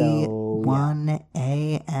 1:41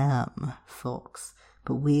 a.m., folks.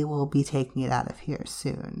 But we will be taking it out of here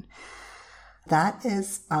soon. That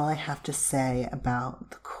is all I have to say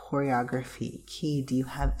about the choreography. Key, do you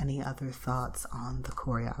have any other thoughts on the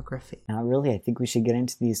choreography? Not really. I think we should get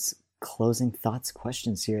into these closing thoughts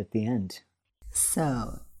questions here at the end.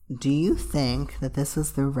 So, do you think that this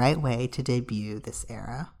is the right way to debut this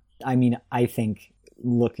era? I mean, I think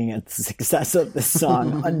looking at the success of the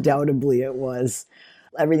song, undoubtedly it was.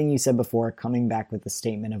 Everything you said before, coming back with the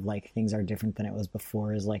statement of like things are different than it was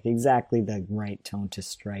before, is like exactly the right tone to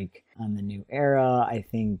strike on the new era. I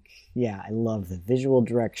think, I love the visual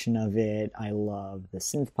direction of it. I love the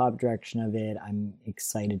synth pop direction of it. I'm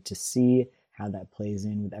excited to see how that plays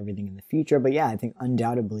in with everything in the future. But I think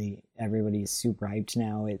undoubtedly everybody's super hyped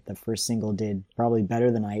now. The first single did probably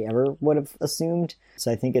better than I ever would have assumed.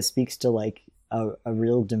 So I think it speaks to like a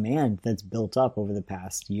real demand that's built up over the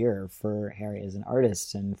past year for Harry as an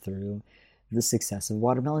artist, and through the success of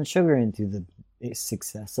Watermelon Sugar, and through the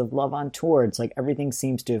success of Love on Tour. It's like everything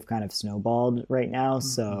seems to have kind of snowballed right now. Mm-hmm.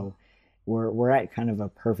 So we're at kind of a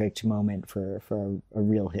perfect moment for a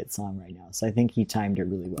real hit song right now. So I think he timed it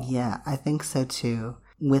really well. Yeah, I think so too.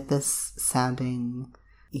 With this sounding,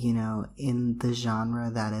 in the genre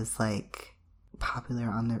that is like popular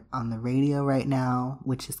on the radio right now,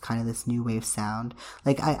 which is kind of this new wave sound.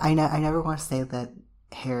 Like I never want to say that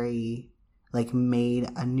Harry like made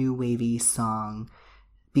a new wavy song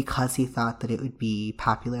because he thought that it would be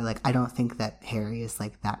popular. Like, I don't think that Harry is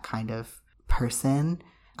like that kind of person.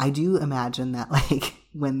 I do imagine that like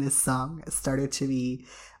when this song started to be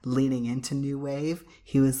leaning into new wave,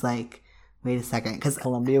 he was like, wait a second, because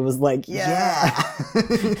Columbia was like, yeah.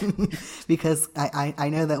 Because I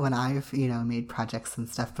know that when I've made projects and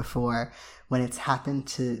stuff before, when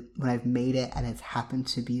I've made it and it's happened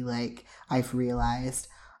to be like, I've realized,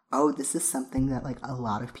 oh, this is something that like a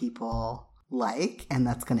lot of people like and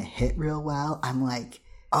that's gonna hit real well. I'm like,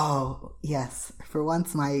 oh yes, for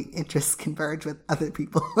once my interests converge with other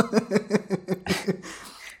people.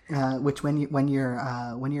 Which when you're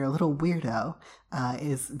a little weirdo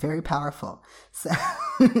is very powerful. So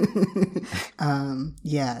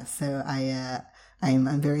so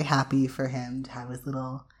I'm very happy for him to have his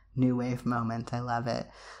little new wave moment. I love it.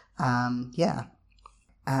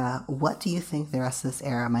 What do you think the rest of this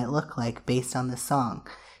era might look like based on this song?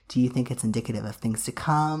 Do you think it's indicative of things to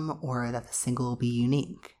come, or that the single will be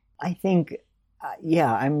unique? I think,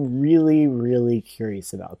 I'm really, really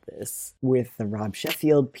curious about this. With the Rob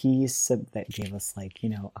Sheffield piece that gave us like,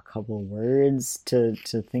 a couple words to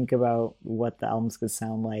think about what the album's gonna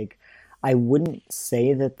sound like, I wouldn't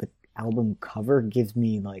say that the album cover gives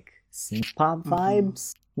me like synth pop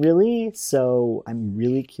vibes, really. So I'm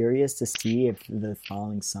really curious to see if the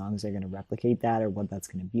following songs are going to replicate that or what that's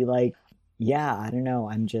going to be like. Yeah, I don't know.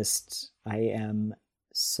 I am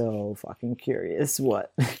so fucking curious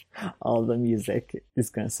what all the music is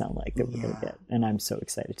going to sound like that we're going to get. And I'm so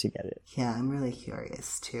excited to get it. Yeah, I'm really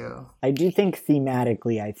curious too. I do think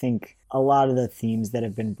thematically, I think a lot of the themes that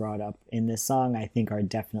have been brought up in this song, I think are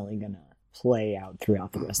definitely going to play out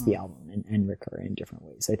throughout the rest of the album and recur in different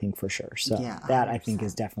ways, I think, for sure. So that I think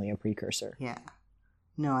is definitely a precursor. Yeah.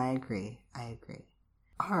 No, I agree.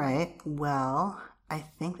 All right. Well, I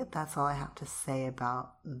think that's all I have to say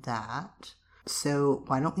about that. So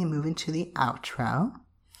why don't we move into the outro?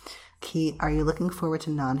 Kate, are you looking forward to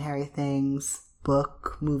non-Harry things,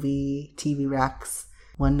 book, movie, TV recs?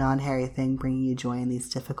 One non-Harry thing bringing you joy in these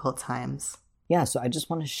difficult times? Yeah, so I just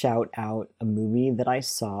want to shout out a movie that I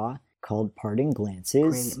saw called Parting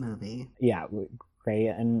Glances. Great movie. Yeah, Gray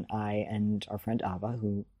and I and our friend Ava,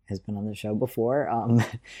 who has been on the show before,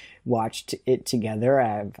 watched it together.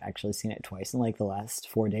 I've actually seen it twice in like the last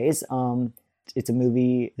 4 days. It's a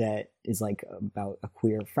movie that is like about a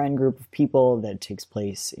queer friend group of people that takes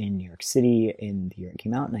place in New York City in the year it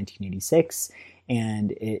came out, 1986,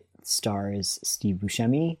 and it stars Steve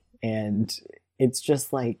Buscemi, and it's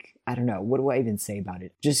just like, I don't know, what do I even say about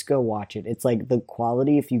it? Just go watch it. It's like the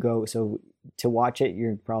quality, if you go, so to watch it,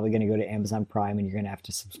 you're probably going to go to Amazon Prime and you're going to have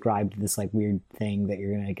to subscribe to this like weird thing that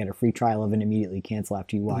you're going to get a free trial of and immediately cancel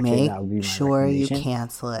after you watch it. That would be my sure you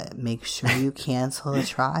cancel it. Make sure you cancel the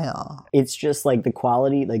trial. It's just like the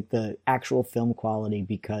quality, like the actual film quality,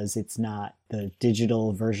 because it's not, the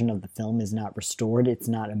digital version of the film is not restored. It's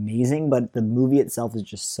not amazing, but the movie itself is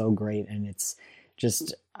just so great, and it's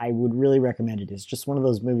just, I would really recommend it. It's just one of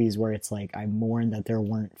those movies where it's like, I mourn that there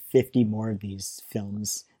weren't 50 more of these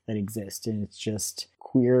films that exist, and it's just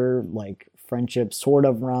queer, like friendship, sort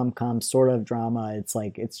of rom-com, sort of drama. It's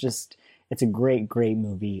like, it's a great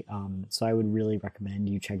movie. So I would really recommend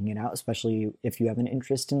you checking it out, especially if you have an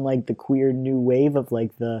interest in like the queer new wave of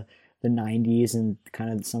like the 90s and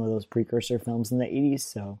kind of some of those precursor films in the 80s.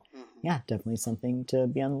 So yeah, definitely something to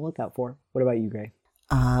be on the lookout for. What about you, Gray?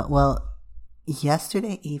 Well,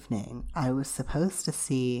 yesterday evening, I was supposed to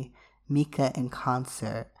see Mika in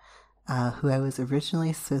concert, who I was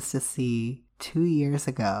originally supposed to see 2 years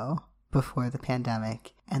ago before the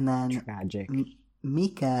pandemic. And then tragic.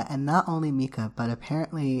 Mika, and not only Mika, but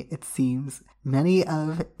apparently it seems many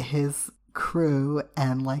of his crew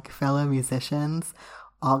and like fellow musicians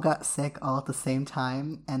all got sick all at the same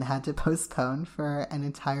time and had to postpone for an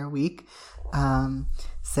entire week.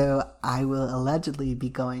 So I will allegedly be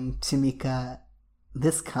going to Mika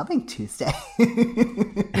this coming Tuesday.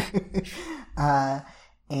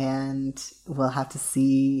 And we'll have to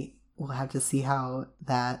see how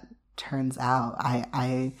that turns out.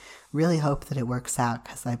 I really hope that it works out,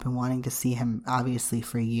 because I've been wanting to see him obviously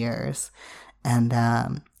for years. And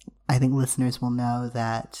I think listeners will know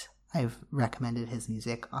that I've recommended his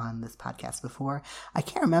music on this podcast before. I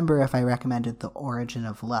can't remember if I recommended The Origin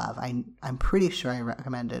of Love. I'm pretty sure I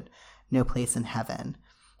recommended No Place in Heaven.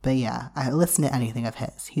 But yeah, I listen to anything of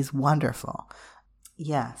his. He's wonderful.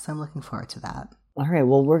 Yeah, so I'm looking forward to that. All right,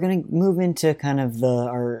 well, we're going to move into kind of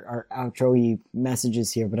our outro-y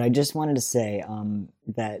messages here, but I just wanted to say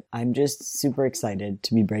that I'm just super excited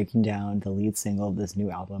to be breaking down the lead single of this new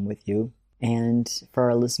album with you and for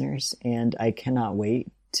our listeners, and I cannot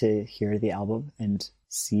wait to hear the album and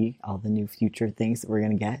see all the new future things that we're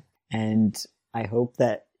going to get. And I hope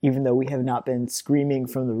that even though we have not been screaming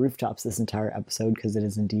from the rooftops this entire episode, because it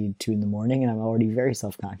is indeed 2 a.m. and I'm already very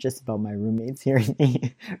self-conscious about my roommates hearing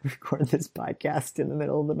me record this podcast in the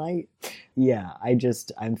middle of the night. Yeah,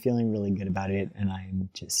 I'm feeling really good about it, and I'm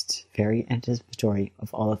just very anticipatory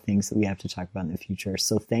of all the things that we have to talk about in the future.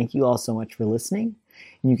 So thank you all so much for listening.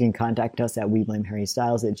 You can contact us at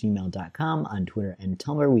WeBlameHarryStyles@gmail.com. On Twitter and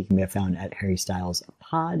Tumblr, we can be found at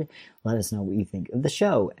HarryStylesPod. Let us know what you think of the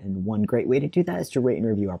show. And one great way to do that is to rate and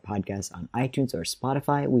review our podcast on iTunes or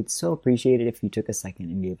Spotify. We'd so appreciate it if you took a second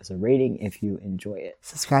and gave us a rating if you enjoy it.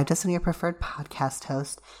 Subscribe to us on your preferred podcast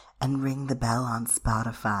host and ring the bell on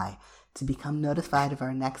Spotify to become notified of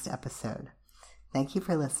our next episode. Thank you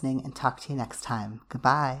for listening, and talk to you next time.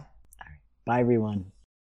 Goodbye. All right. Bye, everyone.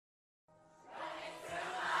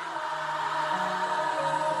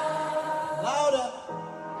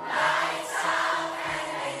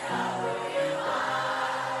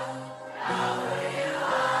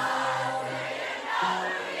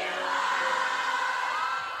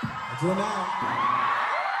 Do it now.